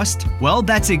can trust? Well,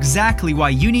 that's exactly why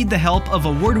you need the help of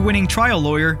award-winning trial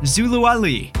lawyer Zulu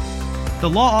Ali. The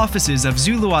law offices of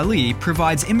Zulu Ali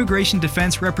provides immigration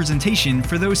defense representation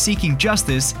for those seeking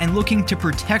justice and looking to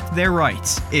protect their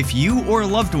rights. If you or a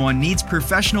loved one needs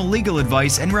professional legal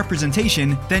advice and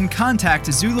representation, then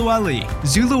contact Zulu Ali.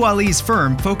 Zulu Ali's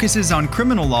firm focuses on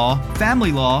criminal law,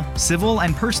 family law, civil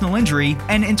and personal injury,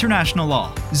 and international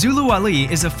law. Zulu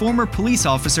Ali is a former police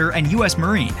officer and U.S.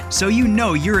 Marine, so you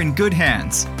know you're in good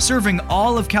hands. Serving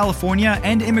all of California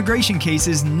and immigration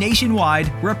cases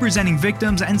nationwide, representing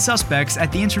victims and suspects at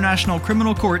the International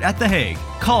Criminal Court at The Hague.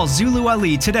 Call Zulu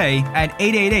Ali today at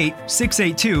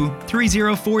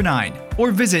 888-682-3049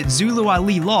 or visit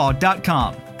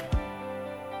ZuluAliLaw.com.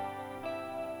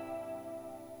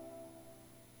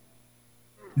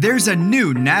 There's a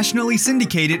new nationally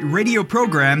syndicated radio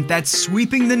program that's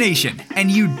sweeping the nation,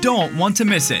 and you don't want to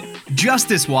miss it.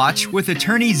 Justice Watch with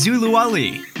attorney Zulu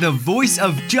Ali, the voice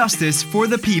of justice for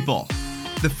the people.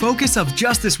 The focus of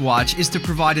Justice Watch is to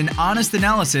provide an honest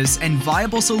analysis and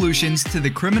viable solutions to the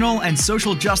criminal and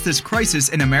social justice crisis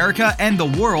in America and the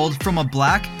world from a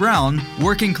black, brown,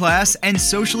 working class, and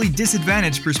socially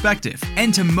disadvantaged perspective,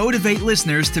 and to motivate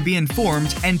listeners to be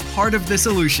informed and part of the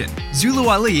solution. Zulu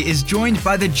Ali is joined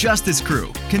by the Justice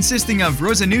Crew, consisting of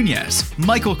Rosa Nunez,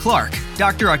 Michael Clark,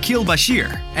 Dr. Akil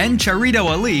Bashir, and Charito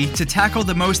Ali to tackle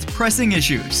the most pressing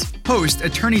issues. Host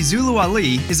attorney Zulu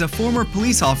Ali is a former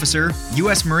police officer,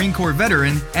 U.S. Marine Corps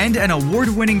veteran, and an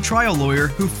award-winning trial lawyer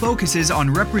who focuses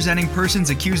on representing persons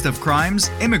accused of crimes,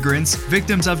 immigrants,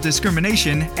 victims of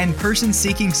discrimination, and persons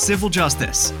seeking civil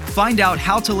justice. Find out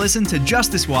how to listen to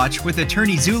Justice Watch with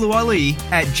attorney Zulu Ali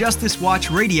at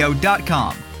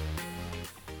justicewatchradio.com.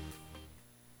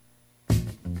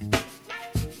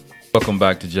 Welcome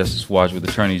back to Justice Watch with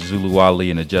attorney Zulu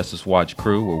Ali and the Justice Watch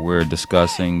crew, where we're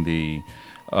discussing the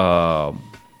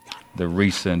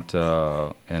recent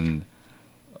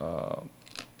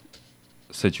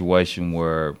situation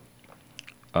where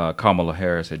Kamala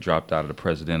Harris had dropped out of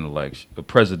the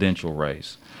presidential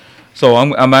race. So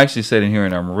I'm actually sitting here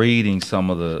and I'm reading some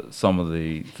of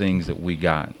the things that we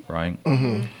got, right?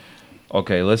 Mm-hmm.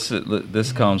 Okay,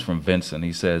 this comes from Vincent.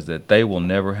 He says that they will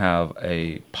never have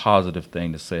a positive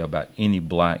thing to say about any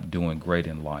black doing great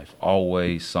in life.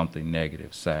 Always something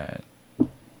negative, sad.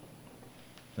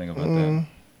 Think about that.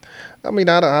 I mean,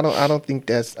 I don't think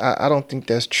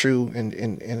that's true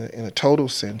in a total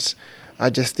sense. I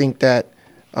just think that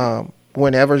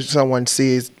whenever someone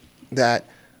sees that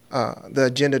the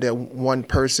agenda that one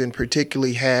person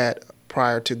particularly had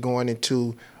prior to going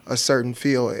into a certain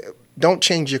field, don't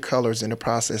change your colors in the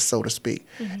process, so to speak.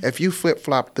 Mm-hmm. If you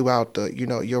flip-flop throughout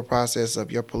your process of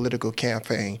your political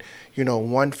campaign,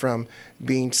 one from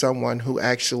being someone who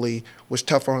actually was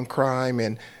tough on crime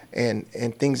and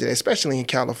things that, especially in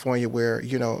California, where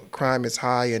crime is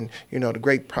high, and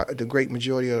the great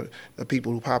majority of the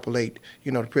people who populate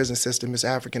the prison system is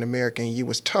African American. You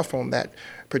was tough on that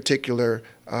particular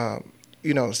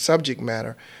subject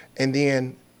matter, and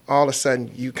then all of a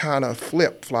sudden you kind of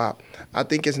flip flop. I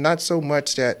think it's not so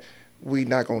much that we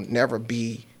not gonna never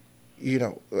be,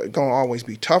 gonna always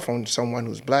be tough on someone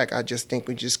who's black. I just think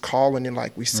we just calling it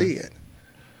like we see it.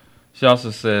 She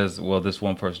also says, well, this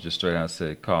one person just straight out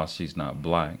said, "Cause she's not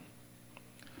black."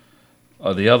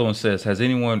 The other one says, has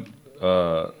anyone,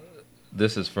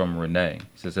 this is from Renee,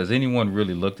 says, has anyone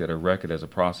really looked at her record as a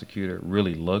prosecutor,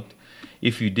 really looked?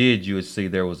 If you did, you would see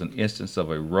there was an instance of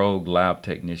a rogue lab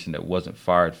technician that wasn't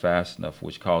fired fast enough,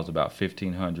 which caused about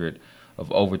 1,500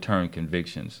 of overturned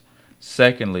convictions.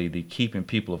 Secondly, the keeping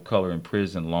people of color in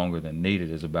prison longer than needed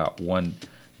is about one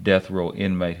death row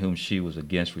inmate whom she was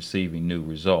against receiving new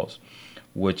results,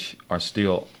 which are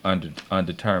still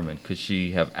undetermined. Could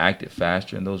she have acted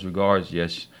faster in those regards?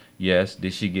 Yes.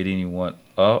 Did she get anyone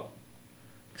up?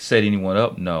 Set anyone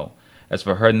up? No. As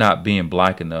for her not being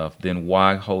black enough, then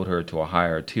why hold her to a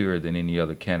higher tier than any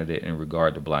other candidate in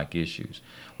regard to black issues?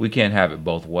 We can't have it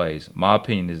both ways. My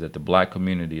opinion is that the black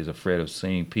community is afraid of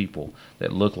seeing people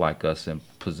that look like us in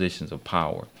positions of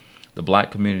power. The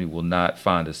black community will not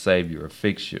find a savior or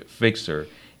fixer,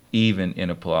 even in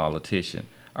a politician.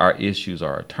 Our issues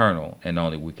are eternal, and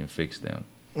only we can fix them.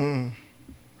 What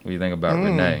do you think about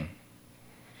Renee?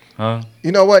 Huh?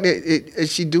 You know what?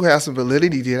 She do have some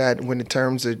validity to that when in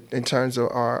terms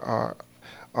of our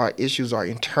issues are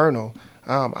internal.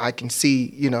 I can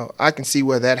see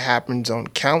where that happens on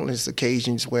countless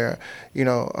occasions where,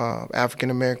 African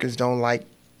Americans don't like,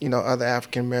 other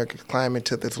African Americans climbing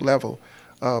to this level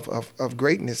of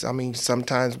greatness. I mean,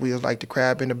 sometimes we like the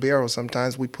crab in the barrel.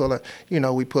 Sometimes we pull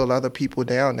other people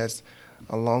down that's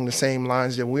along the same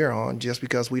lines that we're on just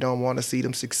because we don't want to see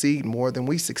them succeed more than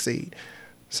we succeed.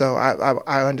 So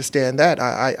I understand that.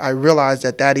 I realize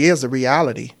that is a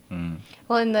reality. Mm.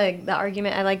 Well, in the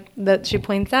argument, I like that she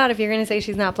points out, if you're going to say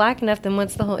she's not black enough, then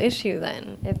what's the whole issue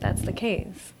then, if that's the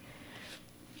case?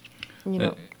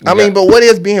 But what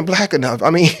is being black enough?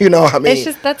 It's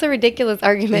just, that's a ridiculous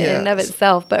argument in and of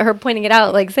itself. But her pointing it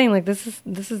out, like saying, like, this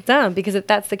is dumb, because if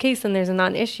that's the case, then there's a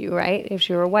non-issue, right? If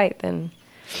she were white, then.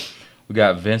 We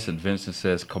got Vincent. Vincent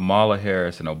says Kamala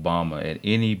Harris and Obama and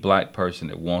any black person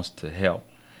that wants to help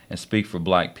and speak for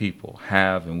black people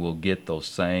have and will get those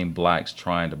same blacks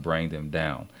trying to bring them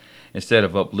down. Instead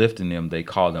of uplifting them, they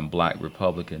call them black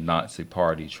Republican Nazi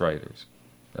party traitors.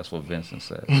 That's what Vincent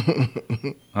said.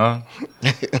 Huh?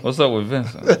 What's up with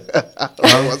Vincent?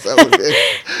 What's up with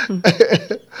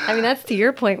Vincent? That's to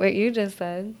your point, what you just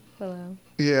said. Hello.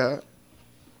 Yeah.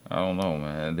 I don't know,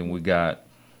 man. And then we got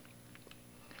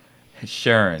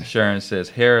Sharon. Sharon says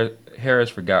Harris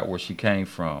forgot where she came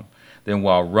from. Then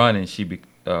while running,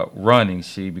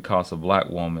 because a black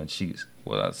woman,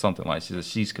 something like she says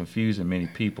she's confusing many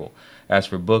people. As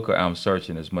for Booker, I'm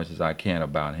searching as much as I can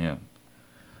about him.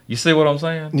 You see what I'm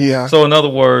saying? Yeah. So in other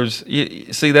words,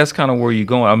 see, that's kind of where you're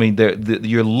going. I mean,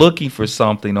 you're looking for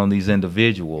something on these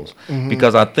individuals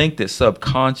because I think that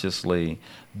subconsciously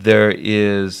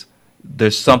there's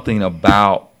something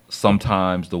about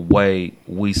sometimes the way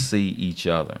we see each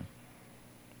other.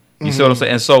 You see what I'm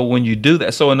saying? And so when you do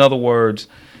that, so in other words,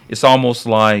 it's almost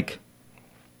like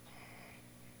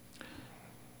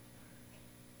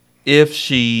if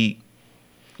she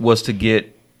was to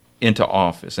get into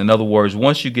office. In other words,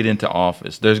 once you get into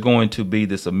office, there's going to be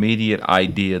this immediate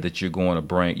idea that you're going to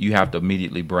bring. You have to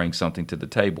immediately bring something to the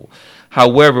table.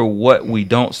 However, what we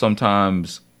don't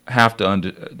sometimes have to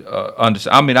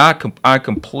understand. I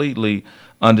completely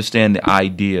understand the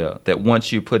idea that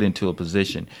once you're put into a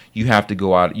position, you have to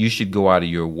go out. You should go out of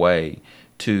your way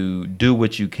to do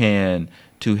what you can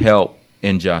to help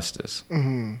injustice,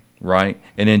 right?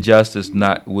 And injustice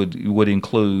would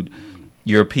include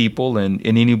your people and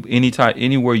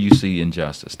anywhere you see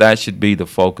injustice. That should be the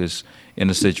focus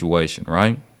in a situation,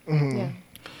 right? Yeah.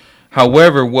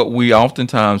 However, what we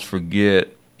oftentimes forget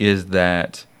is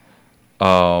that,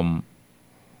 when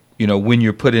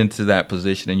you're put into that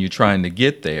position and you're trying to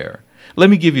get there. Let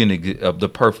me give you the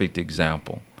perfect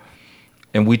example.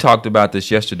 And we talked about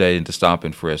this yesterday in the Stop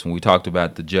and Frisk when we talked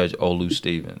about the Judge Olu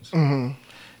Stevens.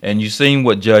 And you've seen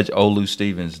what Judge Olu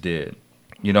Stevens did.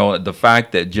 The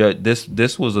fact that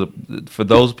this was for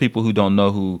those people who don't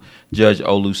know who Judge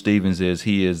Olu Stevens is,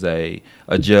 he is a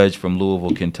judge from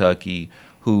Louisville, Kentucky,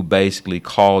 who basically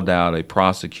called out a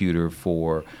prosecutor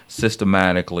for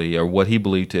systematically, or what he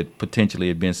believed to potentially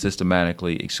have been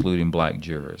systematically excluding black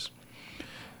jurors,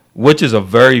 which is a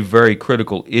very, very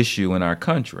critical issue in our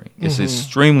country. It's an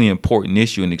extremely important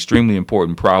issue, an extremely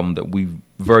important problem that we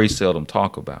very seldom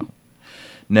talk about.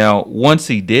 Now, once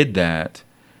he did that,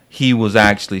 he was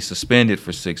actually suspended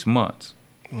for 6 months.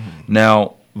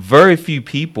 Now, very few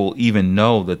people even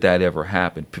know that ever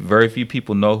happened. Very few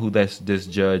people know who this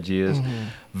judge is.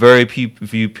 Very few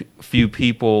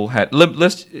people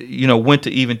went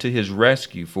to his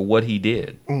rescue for what he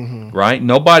did. Right?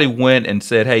 Nobody went and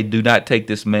said, "Hey, do not take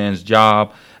this man's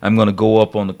job. I'm going to go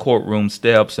up on the courtroom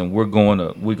steps and we're not going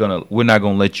to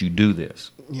let you do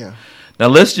this." Yeah. Now,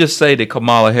 let's just say that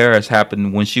Kamala Harris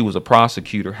when she was a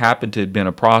prosecutor, happened to have been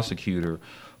a prosecutor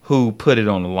who put it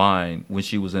on the line when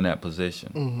she was in that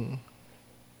position.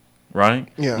 Right?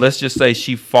 Yeah. Let's just say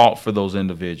she fought for those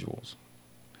individuals.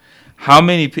 How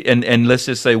many, and let's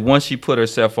just say once she put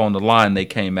herself on the line, they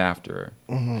came after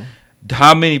her.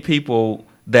 How many people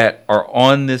that are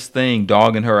on this thing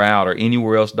dogging her out or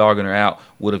anywhere else dogging her out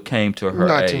would have came to her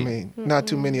Not aid? too many. Not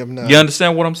too many of them. You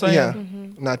understand what I'm saying? Yeah.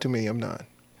 Not too many of them. Not.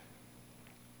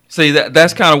 See,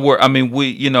 that's kind of where,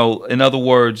 in other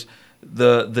words,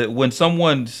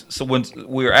 when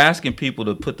we're asking people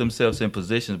to put themselves in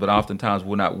positions, but oftentimes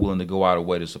we're not willing to go out of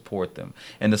way to support them.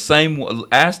 And the same,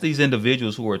 ask these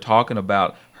individuals who are talking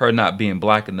about her not being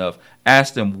black enough,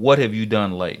 ask them, what have you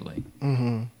done lately?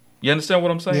 You understand what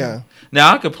I'm saying? Yeah.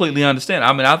 Now, I completely understand.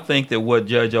 I think that what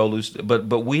Judge Olu,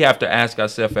 but we have to ask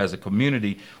ourselves as a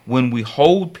community, when we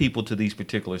hold people to these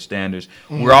particular standards,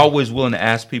 we're always willing to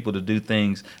ask people to do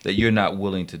things that you're not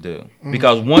willing to do.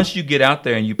 Because once you get out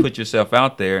there and you put yourself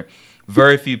out there,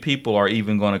 very few people are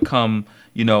even going to come,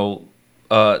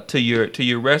 to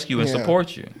your rescue and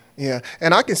support you. Yeah,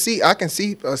 and I can see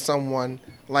someone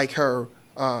like her,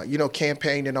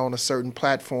 campaigning on a certain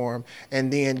platform,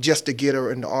 and then just to get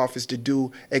her in the office to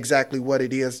do exactly what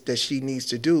it is that she needs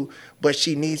to do. But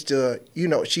she needs to,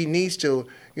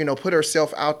 put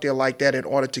herself out there like that in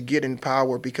order to get in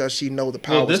power, because she know the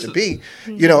powers to be,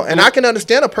 and I can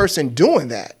understand a person doing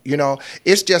that.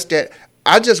 It's just that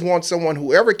I just want someone,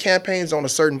 whoever campaigns on a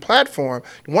certain platform,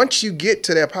 once you get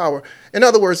to that power. In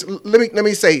other words, let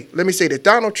me say that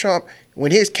Donald Trump,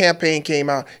 when his campaign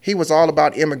came out, he was all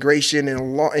about immigration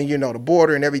and law, and the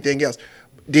border and everything else.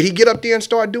 Did he get up there and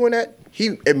start doing that?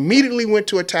 He immediately went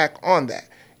to attack on that.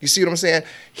 You see what I'm saying?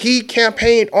 He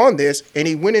campaigned on this, and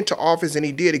he went into office, and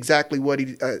he did exactly what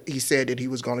he said that he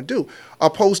was going to do.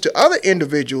 Opposed to other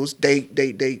individuals, they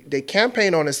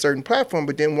campaign on a certain platform,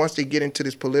 but then once they get into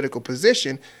this political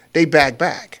position, they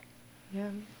back. Yeah.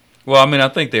 Well, I mean, I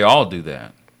think they all do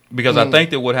that. Because I think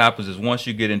that what happens is once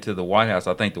you get into the White House,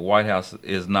 I think the White House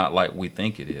is not like we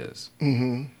think it is.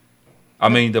 Mm-hmm. I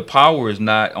mean, the power is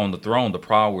not on the throne. The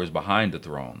power is behind the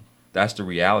throne. That's the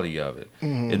reality of it.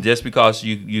 Mm-hmm. And just because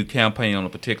you campaign on a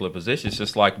particular position, it's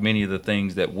just like many of the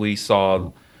things that we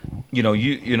saw.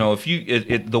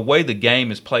 If the way the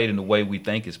game is played and the way we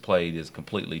think it's played is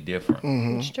completely different.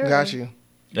 Mm-hmm. Got you.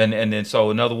 And then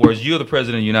so in other words, you're the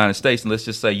president of the United States, and let's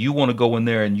just say you want to go in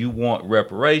there and you want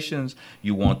reparations,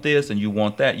 you want this and you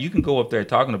want that. You can go up there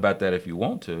talking about that if you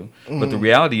want to, but the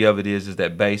reality of it is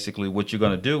that basically what you're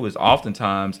going to do is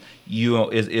oftentimes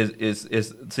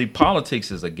see,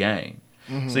 politics is a game.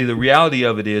 See, the reality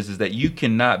of it is that you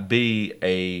cannot be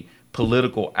a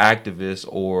political activist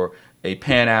or a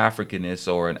Pan-Africanist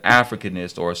or an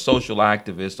Africanist or a social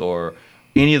activist or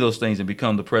any of those things and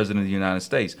become the president of the United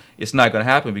States. It's not going to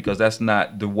happen because that's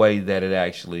not the way that it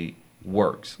actually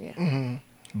works. Yeah. Mm-hmm.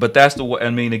 But that's the way. I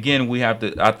mean, again,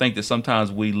 I think that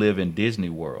sometimes we live in Disney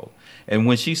World. And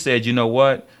when she said, you know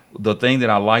what, the thing that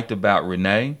I liked about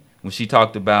Renee, when she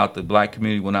talked about the black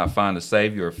community will not find a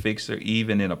savior or fixer,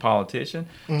 even in a politician,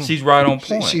 she's right on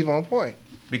point. She's on point.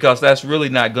 Because that's really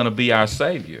not going to be our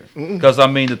savior. Because, I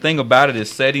mean, the thing about it is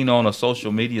setting on a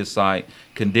social media site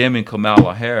condemning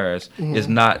Kamala Harris you're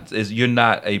not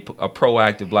a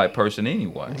proactive black person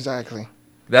anyway. Exactly.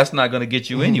 That's not going to get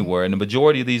you anywhere. And the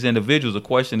majority of these individuals, the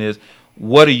question is,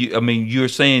 you're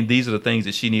saying these are the things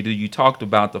that she needed. You talked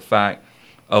about the fact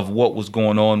of what was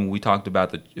going on when we talked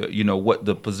about what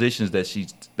the positions that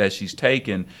she's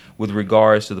taken with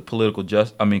regards to the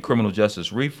criminal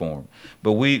justice reform.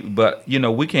 But we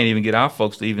can't even get our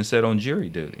folks to even sit on jury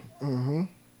duty. Mm-hmm.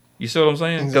 You see what I'm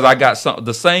saying? Because I got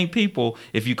the same people.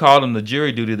 If you call them the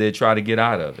jury duty, they try to get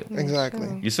out of it.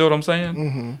 Exactly. You see what I'm saying?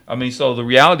 Mm-hmm. I mean, so the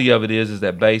reality of it is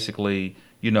that basically,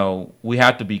 we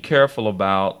have to be careful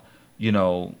about,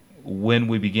 when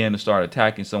we begin to start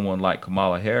attacking someone like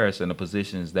Kamala Harris and the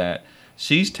positions that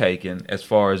she's taken as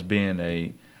far as being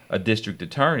a district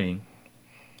attorney,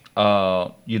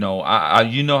 how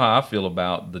I feel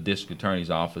about the district attorney's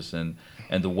office and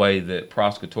the way that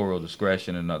prosecutorial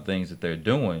discretion and the things that they're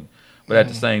doing. But at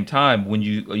the same time,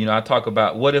 when I talk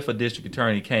about what if a district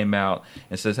attorney came out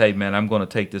and says, hey, man, I'm going to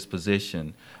take this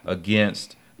position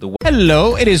against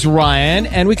Hello, it is Ryan,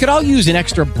 and we could all use an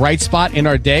extra bright spot in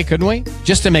our day, couldn't we?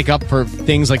 Just to make up for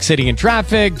things like sitting in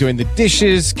traffic, doing the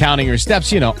dishes, counting your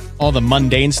steps, all the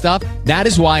mundane stuff. That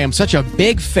is why I'm such a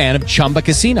big fan of Chumba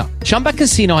Casino. Chumba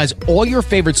Casino has all your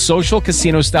favorite social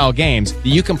casino-style games that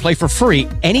you can play for free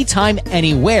anytime,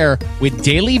 anywhere with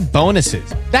daily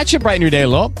bonuses. That should brighten your day a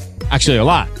little. Actually, a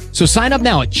lot. So sign up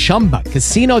now at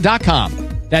ChumbaCasino.com.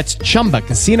 That's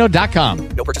ChumbaCasino.com.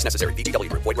 No purchase necessary. VGW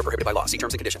Group. Void where prohibited by law. See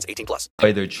terms and conditions. 18+. The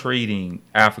way they're treating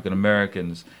African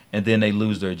Americans, and then they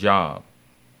lose their job.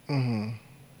 Mm-hmm.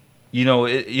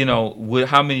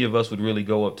 How many of us would really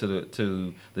go up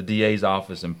to the DA's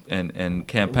office and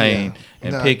campaign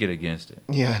and picket against it?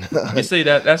 Yeah. You see,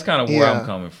 that's kind of where I'm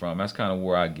coming from. That's kind of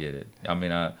where I get it. I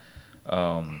mean,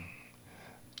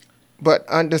 But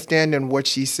understanding what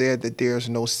she said, that there's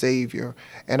no savior,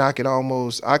 and I can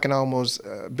almost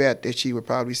bet that she would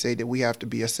probably say that we have to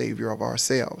be a savior of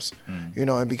ourselves,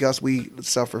 and because we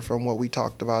suffer from what we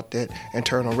talked about, that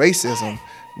internal racism,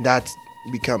 that's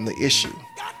become the issue.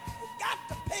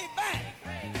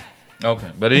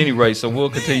 Okay, but at any rate, so we'll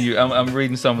continue. I'm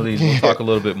reading some of these. We'll talk a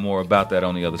little bit more about that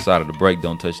on the other side of the break.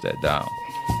 Don't touch that dial.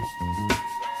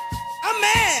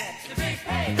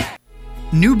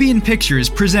 Nubian Pictures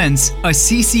presents a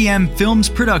CCM Films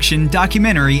production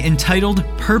documentary entitled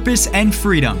Purpose and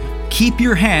Freedom. Keep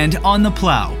your hand on the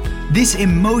plow. This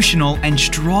emotional and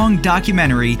strong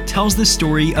documentary tells the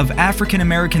story of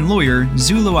African-American lawyer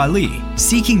Zulu Ali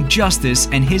seeking justice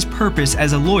and his purpose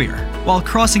as a lawyer, while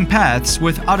crossing paths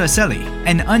with Araceli,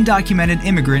 an undocumented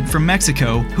immigrant from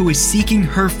Mexico who is seeking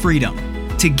her freedom.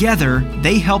 Together,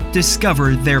 they help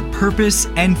discover their purpose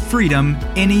and freedom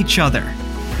in each other.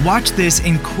 Watch this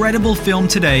incredible film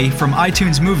today from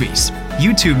iTunes Movies,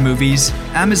 YouTube Movies,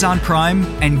 Amazon Prime,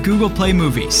 and Google Play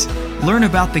Movies. Learn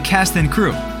about the cast and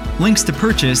crew, links to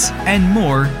purchase, and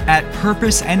more at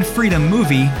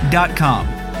purposeandfreedommovie.com.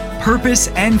 Purpose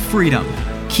and Freedom.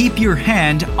 Keep your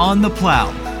hand on the plow.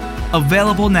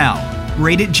 Available now.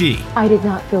 Rated G. I did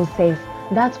not feel safe.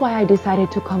 That's why I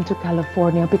decided to come to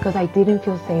California, because I didn't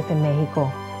feel safe in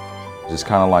Mexico. It's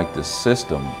kind of like the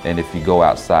system, and if you go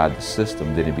outside the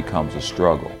system, then it becomes a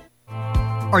struggle.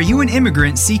 Are you an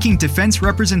immigrant seeking defense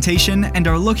representation and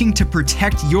are looking to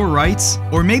protect your rights?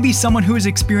 Or maybe someone who is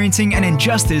experiencing an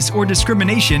injustice or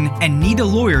discrimination and need a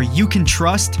lawyer you can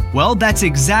trust? Well, that's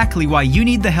exactly why you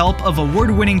need the help of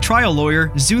award-winning trial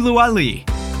lawyer Zulu Ali.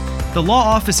 The law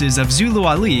offices of Zulu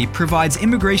Ali provides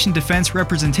immigration defense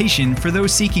representation for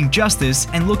those seeking justice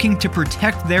and looking to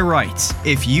protect their rights.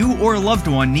 If you or a loved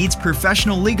one needs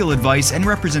professional legal advice and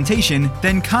representation,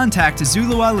 then contact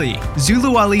Zulu Ali.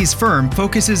 Zulu Ali's firm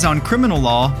focuses on criminal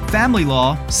law, family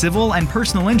law, civil and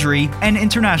personal injury, and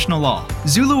international law.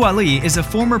 Zulu Ali is a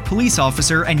former police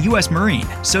officer and U.S. Marine,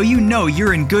 so you know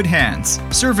you're in good hands.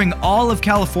 Serving all of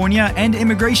California and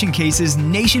immigration cases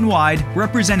nationwide,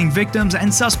 representing victims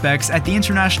and suspects at the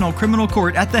International Criminal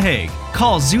Court at The Hague.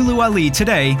 Call Zulu Ali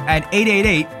today at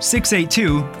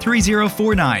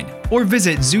 888-682-3049 or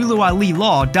visit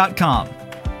ZuluAliLaw.com.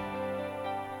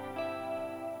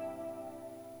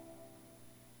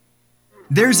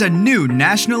 There's a new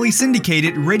nationally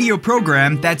syndicated radio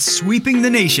program that's sweeping the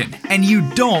nation, and you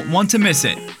don't want to miss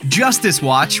it. Justice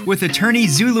Watch with attorney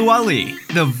Zulu Ali,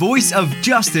 the voice of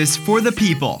justice for the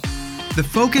people. The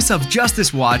focus of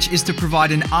Justice Watch is to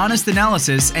provide an honest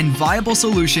analysis and viable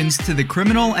solutions to the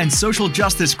criminal and social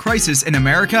justice crisis in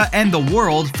America and the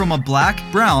world from a black,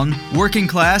 brown, working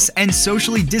class, and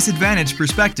socially disadvantaged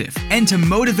perspective, and to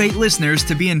motivate listeners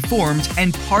to be informed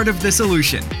and part of the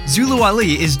solution. Zulu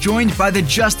Ali is joined by the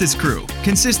Justice Crew,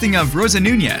 consisting of Rosa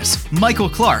Nunez, Michael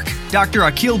Clark, Dr.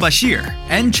 Akil Bashir,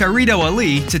 and Charito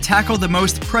Ali to tackle the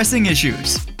most pressing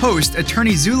issues. Host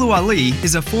attorney Zulu Ali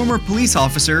is a former police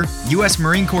officer, U.S.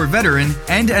 Marine Corps veteran,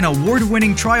 and an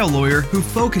award-winning trial lawyer who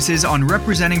focuses on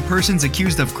representing persons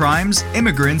accused of crimes,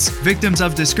 immigrants, victims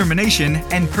of discrimination,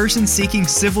 and persons seeking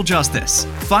civil justice.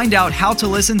 Find out how to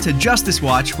listen to Justice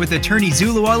Watch with attorney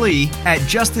Zulu Ali at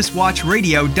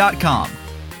justicewatchradio.com.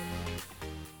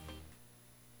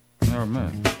 All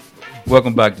right.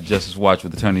 Welcome back to Justice Watch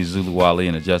with attorney Zulu Ali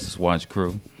and the Justice Watch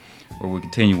crew, where we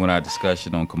continue with our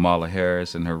discussion on Kamala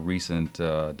Harris and her recent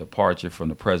departure from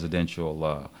the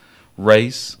presidential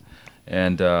race.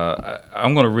 And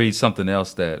I'm going to read something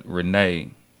else that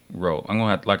Renee wrote. I'm going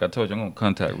to have, like I told you, I'm going to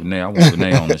contact Renee. I want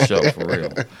Renee on the show for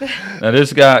real. Now,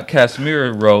 this guy,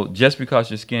 Casimir, wrote, just because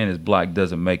your skin is black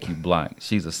doesn't make you black.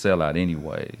 She's a sellout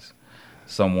anyways.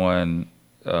 Someone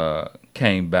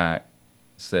came back,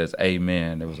 says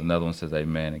amen. There was another one that says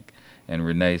amen. And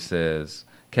Renee says,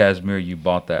 Casimir, you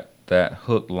bought that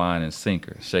hook, line, and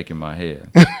sinker. Shaking my head.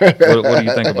 What do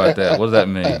you think about that? What does that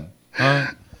mean? Huh?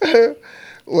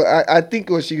 Well, I think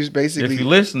what she was basically... If you're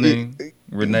listening,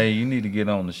 Renee, you need to get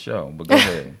on the show. But go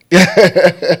ahead.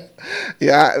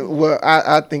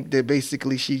 I think that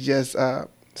basically she just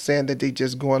saying that they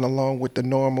just going along with the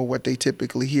normal, what they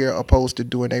typically hear, opposed to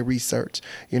doing their research.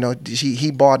 You know, he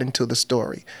bought into the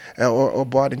story or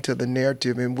bought into the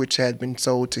narrative in which had been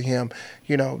sold to him,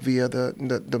 you know, via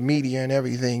the media and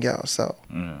everything else. So.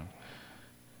 Yeah.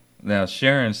 Now,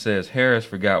 Sharon says Harris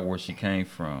forgot where she came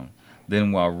from.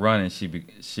 Then while running,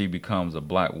 she becomes a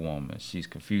black woman. She's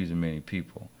confusing many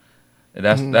people.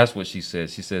 That's what she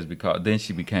says. She says because then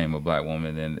she became a black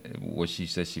woman, and what she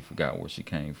says she forgot where she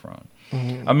came from.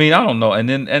 Mm-hmm. I mean, I don't know.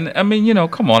 And I mean, you know,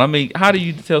 come on. I mean, how do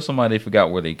you tell somebody they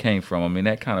forgot where they came from? I mean,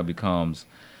 that kind of becomes,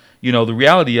 you know, the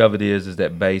reality of it is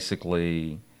that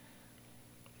basically,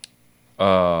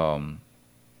 I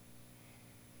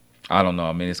don't know.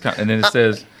 I mean, it's kind of, and then it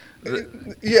says.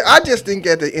 Yeah, I just think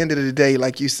at the end of the day,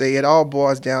 like you say, it all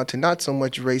boils down to not so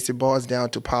much race; it boils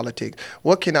down to politics.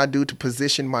 What can I do to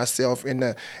position myself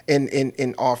in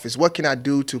office? What can I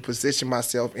do to position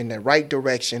myself in the right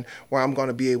direction where I'm going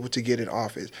to be able to get in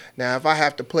office? Now, if I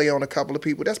have to play on a couple of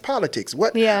people, that's politics.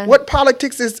 What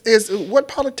politics is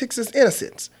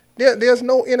innocence? There's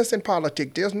no innocent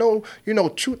politics. There's no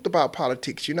truth about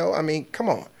politics. You know, I mean, come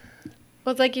on.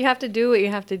 Well, it's like you have to do what you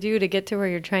have to do to get to where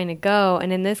you're trying to go.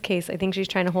 And in this case, I think she's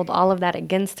trying to hold all of that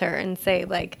against her and say,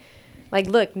 like,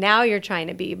 look, now you're trying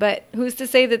to be. But who's to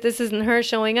say that this isn't her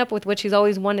showing up with what she's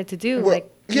always wanted to do? Well,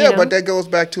 but that goes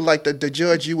back to like the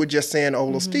judge you were just saying,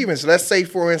 Ola Stevens. Let's say,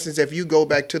 for instance, if you go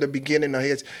back to the beginning of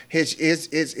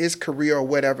his career or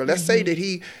whatever, let's say that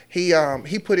he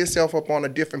put himself up on a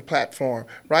different platform,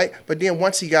 right? But then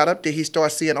once he got up there, he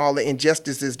started seeing all the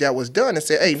injustices that was done and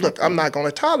said, hey, look, I'm not going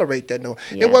to tolerate that. No,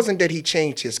 it wasn't that he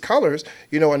changed his colors,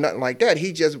 or nothing like that.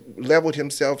 He just leveled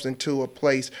himself into a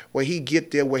place where he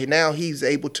get there where now he's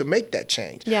able to make that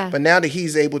change. Yeah. But now that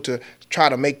he's able to try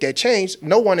to make that change,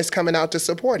 no one is coming out to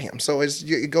support him. So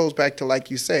it goes back to,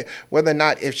 like you said, whether or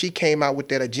not if she came out with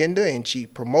that agenda and she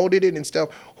promoted it and stuff,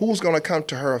 who's going to come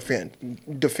to her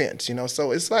defense?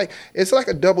 So it's like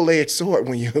a double-edged sword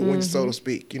when you so to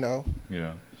speak.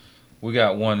 Yeah. We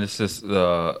got one that says,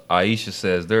 Aisha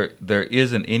says, there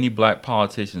isn't any black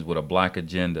politicians with a black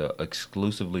agenda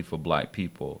exclusively for black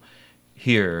people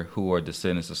here who are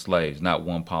descendants of slaves, not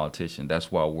one politician.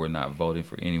 That's why we're not voting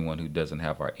for anyone who doesn't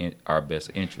have our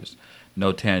best interests.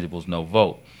 No tangibles, no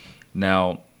vote.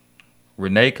 Now,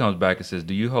 Renee comes back and says,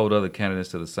 do you hold other candidates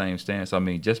to the same stance? I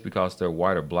mean, just because they're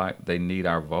white or black, they need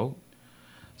our vote?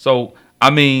 So,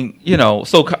 I mean,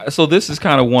 so this is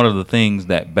kind of one of the things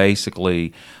that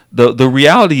basically, the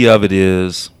reality of it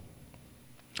is,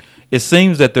 it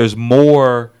seems that there's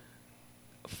more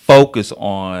focus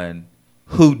on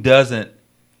who doesn't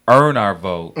earn our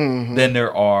vote than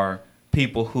there are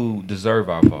people who deserve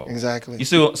our vote. Exactly. You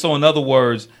see, so in other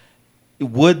words,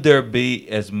 would there be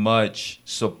as much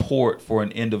support for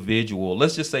an individual?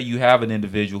 Let's just say you have an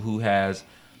individual who has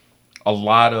a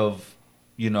lot of,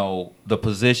 the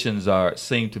positions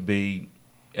seem to be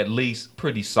at least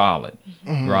pretty solid,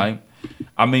 right?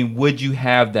 I mean, would you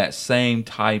have that same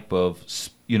type of,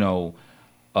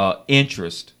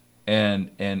 interest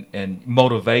and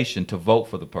motivation to vote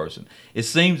for the person? It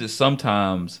seems that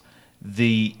sometimes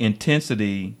the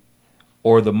intensity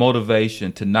or the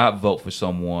motivation to not vote for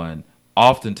someone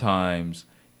oftentimes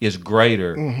is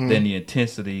greater than the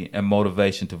intensity and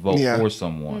motivation to vote for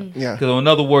someone. Because in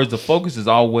other words, the focus is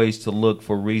always to look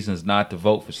for reasons not to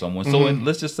vote for someone. So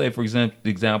let's just say, for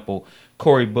example,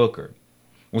 Cory Booker.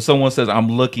 When someone says, I'm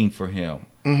looking for him,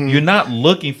 you're not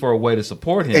looking for a way to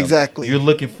support him. Exactly. You're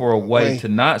looking for a way to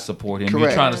not support him. Correct.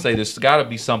 You're trying to say there's got to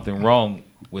be something wrong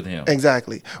with him.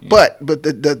 Exactly. Yeah. But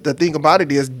the thing about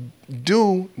it is,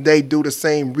 do they do the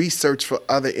same research for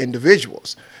other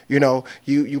individuals?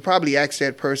 You probably ask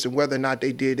that person whether or not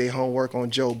they did their homework on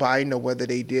Joe Biden or whether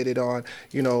they did it on,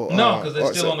 No, because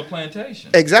they're still on the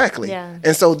plantation. Exactly. Yeah.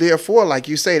 And so therefore, like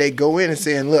you say, they go in and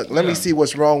saying, look, let me see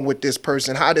what's wrong with this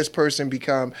person, how this person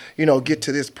become, get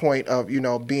to this point of,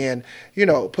 being,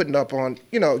 putting up on,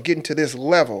 getting to this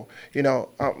level,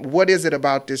 what is it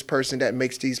about this person that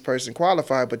makes these person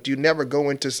qualified? But you never go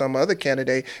into some other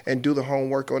candidate and do the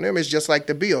homework on them. It's just like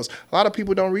the bills. A lot of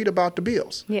people don't read about the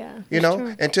bills. Yeah.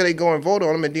 Until they go and vote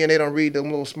on them, and then they don't read the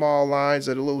little small lines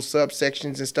or the little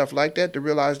subsections and stuff like that to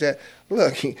realize that,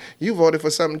 look, you voted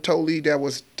for something that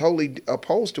was totally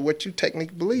opposed to what you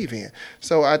technically believe in.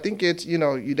 So I think it's,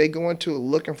 they go into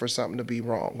looking for something to be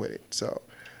wrong with it. So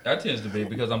that tends to be,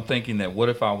 because I'm thinking that what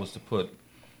if I was to put,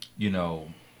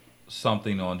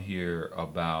 something on here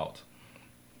about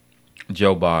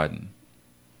Joe Biden?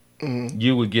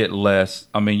 You would get less.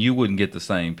 I mean, you wouldn't get the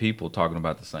same people talking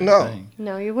about the same thing.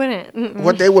 No, you wouldn't.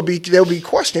 What they'll be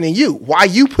questioning you. Why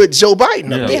you put Joe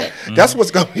Biden up there? That's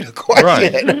what's going to be the question.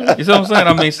 Right. You see what I'm saying?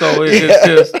 I mean, so it's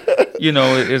just,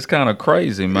 it's kind of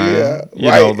crazy, man.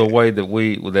 The way that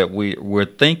we're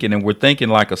thinking, and we're thinking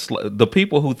like the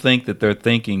people who think that they're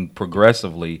thinking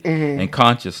progressively and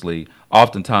consciously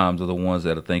oftentimes are the ones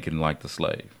that are thinking like the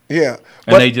slave. Yeah.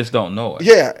 And they just don't know it.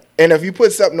 Yeah. And if you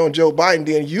put something on Joe Biden,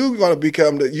 then you're going to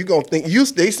become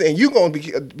they saying you're going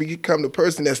to become the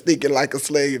person that's thinking like a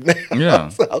slave now. Yeah.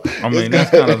 So, I mean, that's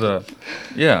kind of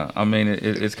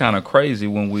it's kind of crazy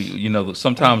when we,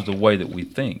 sometimes the way that we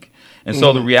think. And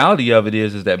so the reality of it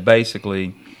is that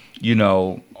basically,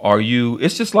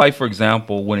 it's just like, for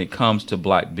example, when it comes to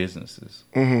black businesses.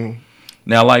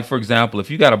 Now, like, for example,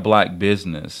 if you got a black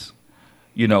business,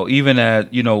 even at,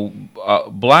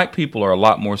 black people are a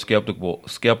lot more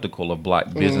skeptical of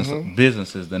black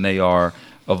businesses than they are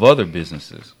of other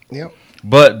businesses. Yep.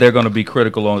 But they're going to be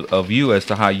critical of you as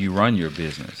to how you run your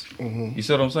business. You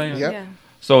see what I'm saying? Yep. Yeah.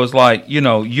 So it's like,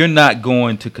 you're not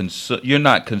going to you're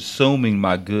not consuming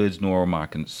my goods nor my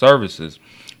services,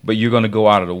 but you're going to go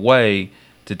out of the way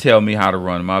to tell me how to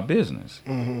run my business.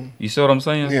 You see what I'm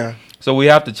saying? Yeah. So we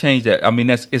have to change that. I mean,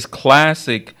 it's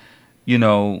classic.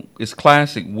 It's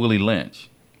classic Willie Lynch.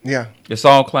 Yeah. It's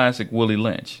all classic Willie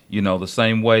Lynch. The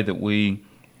same way that we,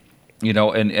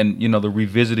 and the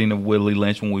revisiting of Willie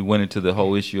Lynch when we went into the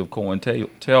whole issue of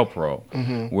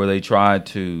COINTELPRO, where they tried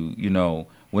to,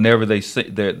 whenever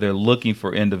they're looking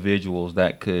for individuals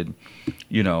that could,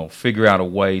 figure out a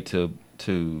way to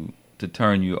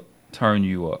turn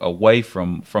you away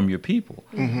from your people.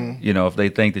 If they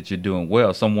think that you're doing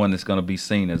well, someone that's going to be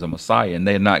seen as a messiah, and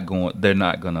they're not going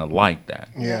to like that.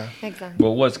 Yeah, exactly.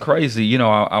 But what's crazy,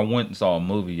 I went and saw a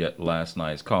movie last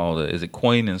night. It's called is it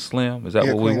Queen and Slim? Is that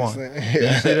what we want? Yeah. Did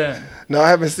you see that? No, I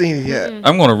haven't seen it yet.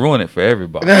 I'm going to ruin it for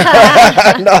everybody.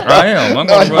 I am. I'm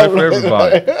going to ruin it for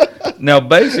everybody. Now,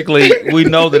 basically, we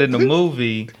know that in the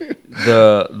movie,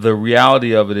 the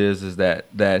reality of it is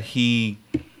that he.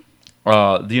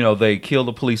 They kill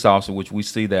the police officer, which we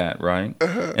see that, right?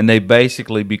 And they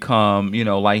basically become,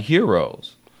 like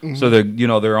heroes. So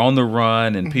they're on the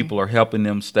run, and people are helping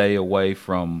them stay away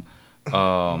from,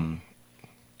 from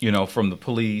the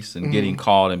police and getting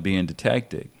caught and being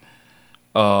detected.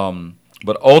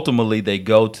 But ultimately, they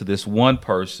go to this one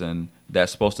person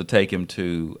that's supposed to take him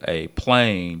to a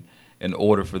plane in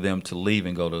order for them to leave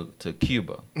and go to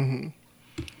Cuba.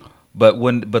 But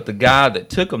the guy that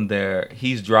took him there,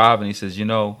 he's driving. He says,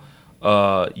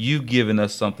 you've given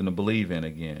us something to believe in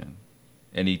again.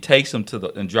 And he takes him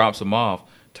and drops him off,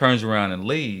 turns around and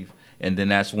leave, and then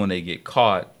that's when they get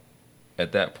caught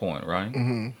at that point,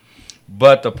 right?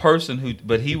 But the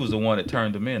he was the one that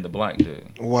turned him in, the black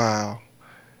dude. Wow.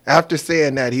 After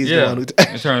saying that, he's the one who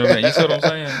turned him in. You see what I'm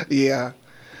saying? Yeah.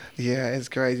 Yeah, it's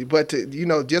crazy. But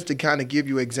just to kind of give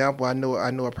you an example, I know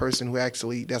a person who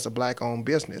actually, that's a black-owned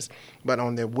business, but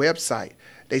on their website,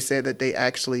 they said that they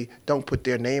actually don't put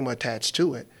their name attached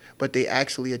to it, but they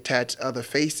actually attach other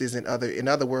faces and in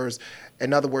other words,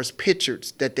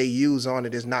 pictures that they use on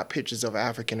it is not pictures of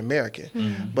African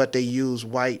American, but they use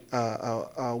white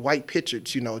pictures,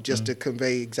 just to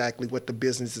convey exactly what the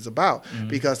business is about.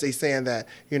 Because they saying that,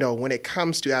 when it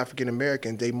comes to African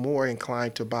Americans, they more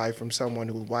inclined to buy from someone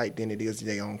who's white than it is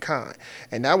their own kind.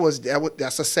 And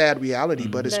that's a sad reality,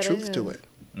 but it's truth to it.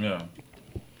 Yeah.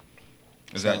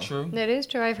 Is that true? It is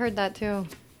true. I've heard that too.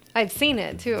 I've seen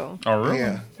it too. Oh, really?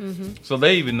 Yeah. So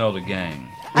they even know the game.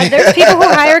 There's people who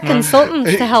hire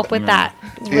consultants to help with that,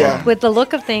 with the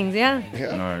look of things. Yeah.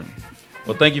 All right.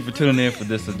 Well, thank you for tuning in for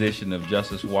this edition of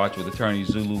Justice Watch with attorney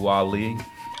Zulu Ali.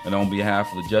 And on behalf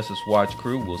of the Justice Watch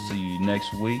crew, we'll see you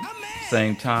next week.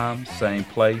 Same time, same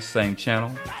place, same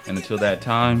channel. And until that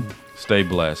time, stay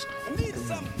blessed.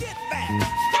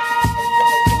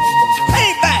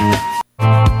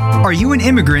 Are you an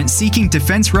immigrant seeking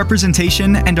defense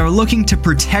representation and are looking to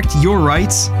protect your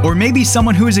rights? Or maybe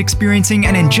someone who is experiencing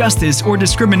an injustice or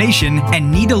discrimination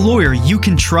and need a lawyer you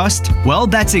can trust? Well,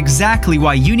 that's exactly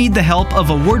why you need the help of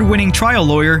award-winning trial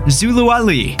lawyer Zulu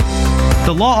Ali.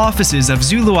 The law offices of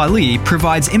Zulu Ali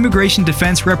provides immigration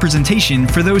defense representation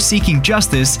for those seeking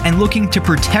justice and looking to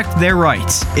protect their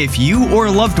rights. If you or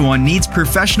a loved one needs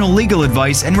professional legal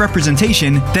advice and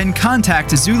representation, then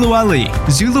contact Zulu Ali.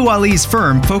 Zulu Ali's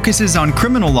firm focuses on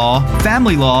criminal law,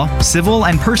 family law, civil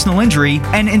and personal injury,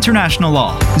 and international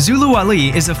law. Zulu Ali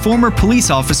is a former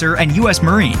police officer and U.S.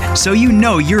 Marine, so you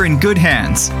know you're in good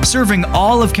hands. Serving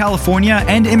all of California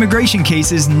and immigration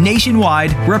cases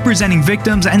nationwide, representing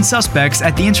victims and suspects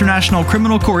at the International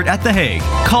Criminal Court at The Hague.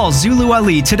 Call Zulu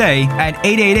Ali today at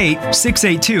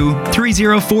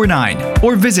 888-682-3049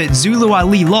 or visit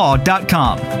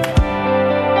ZuluAliLaw.com.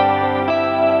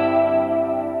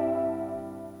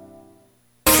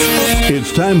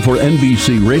 It's time for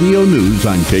NBC Radio News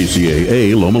on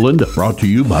KCAA Loma Linda. Brought to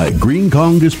you by Green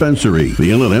Kong Dispensary,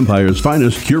 the Inland Empire's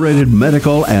finest curated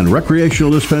medical and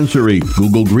recreational dispensary.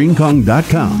 Google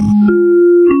greenkong.com.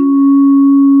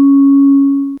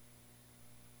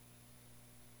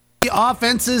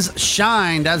 Offenses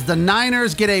shined as the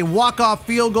Niners get a walk-off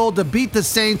field goal to beat the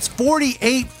Saints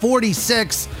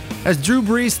 48-46 as Drew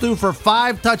Brees threw for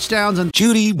 5 touchdowns. And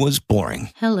Judy was boring.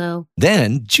 Hello.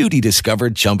 Then Judy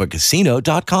discovered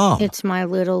ChumbaCasino.com. It's my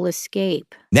little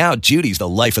escape. Now Judy's the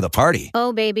life of the party.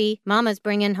 Oh, baby, mama's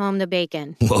bringing home the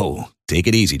bacon. Whoa, take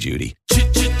it easy, Judy.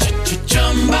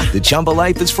 The Chumba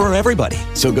life is for everybody.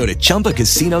 So go to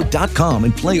ChumbaCasino.com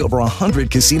and play over 100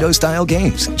 casino-style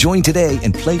games. Join today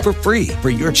and play for free for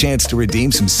your chance to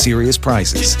redeem some serious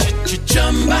prizes.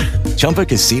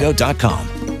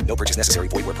 ChumbaCasino.com. No purchase necessary.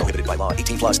 Void where prohibited by law.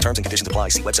 18+ terms and conditions apply.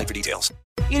 See website for details.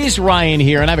 It is Ryan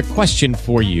here, and I have a question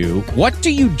for you. What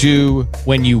do you do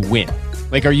when you win?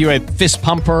 Like, are you a fist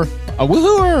pumper? A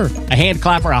woohooer, a hand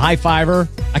clapper, a high fiver.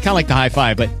 I kind of like the high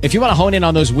five, but if you want to hone in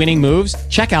on those winning moves,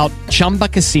 check out Chumba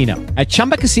Casino. At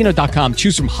ChumbaCasino.com,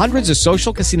 choose from hundreds of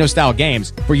social casino style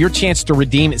games for your chance to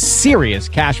redeem serious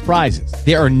cash prizes.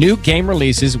 There are new game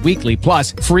releases weekly,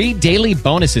 plus free daily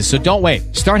bonuses. So don't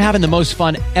wait. Start having the most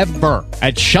fun ever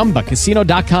at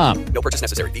ChumbaCasino.com. No purchase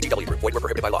necessary. VGW Group. Void where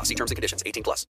prohibited by law. See terms and conditions. 18+.